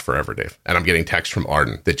we talked forever, Dave, and I'm getting text from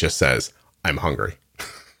Arden that just says, "I'm hungry."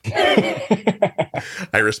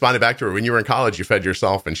 I responded back to her, "When you were in college, you fed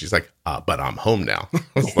yourself," and she's like, "But I'm home now." I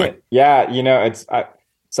was like, yeah,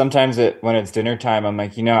 Sometimes when it's dinner time, I'm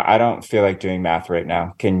like, I don't feel like doing math right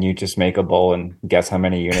now. Can you just make a bowl and guess how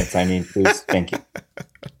many units I need, please? Thank you.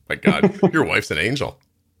 My God, your wife's an angel.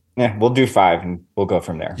 Yeah, we'll do 5 and we'll go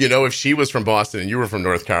from there. If she was from Boston and you were from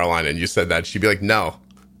North Carolina and you said that, she'd be like, no.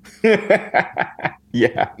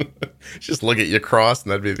 Yeah. Just look at you cross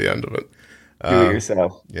and that'd be the end of it. Do it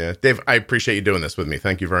yourself. Yeah. Dave, I appreciate you doing this with me.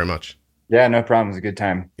 Thank you very much. Yeah, no problem. It was a good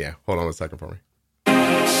time. Yeah. Hold on a second for me.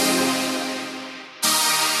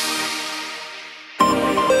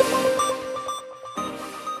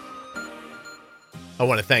 I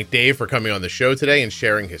want to thank Dave for coming on the show today and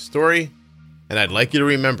sharing his story. And I'd like you to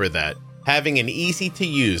remember that having an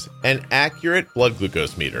easy-to-use and accurate blood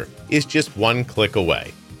glucose meter is just one click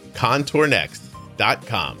away.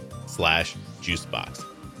 ContourNext.com/juicebox.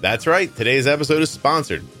 That's right. Today's episode is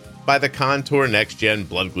sponsored by the Contour Next Gen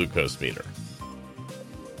Blood Glucose Meter.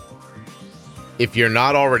 If you're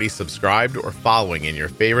not already subscribed or following in your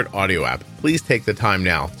favorite audio app, please take the time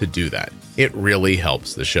now to do that. It really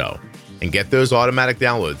helps the show. And get those automatic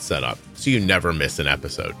downloads set up so you never miss an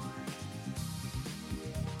episode.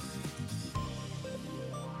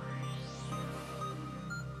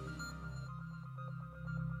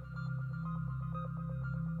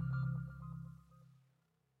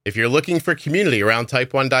 If you're looking for community around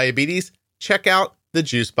type 1 diabetes, check out the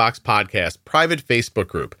Juicebox Podcast private Facebook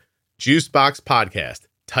group, Juicebox Podcast,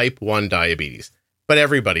 Type 1 Diabetes. But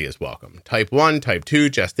everybody is welcome. Type 1, Type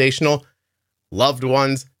 2, gestational, loved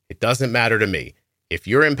ones, it doesn't matter to me. If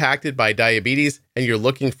you're impacted by diabetes and you're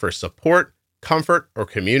looking for support, comfort, or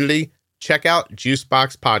community, check out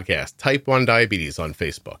Juicebox Podcast, Type 1 Diabetes on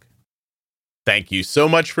Facebook. Thank you so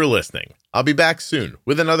much for listening. I'll be back soon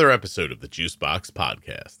with another episode of the Juicebox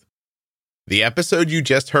Podcast. The episode you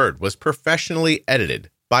just heard was professionally edited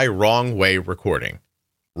by Wrong Way Recording.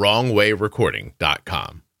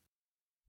 WrongWayRecording.com.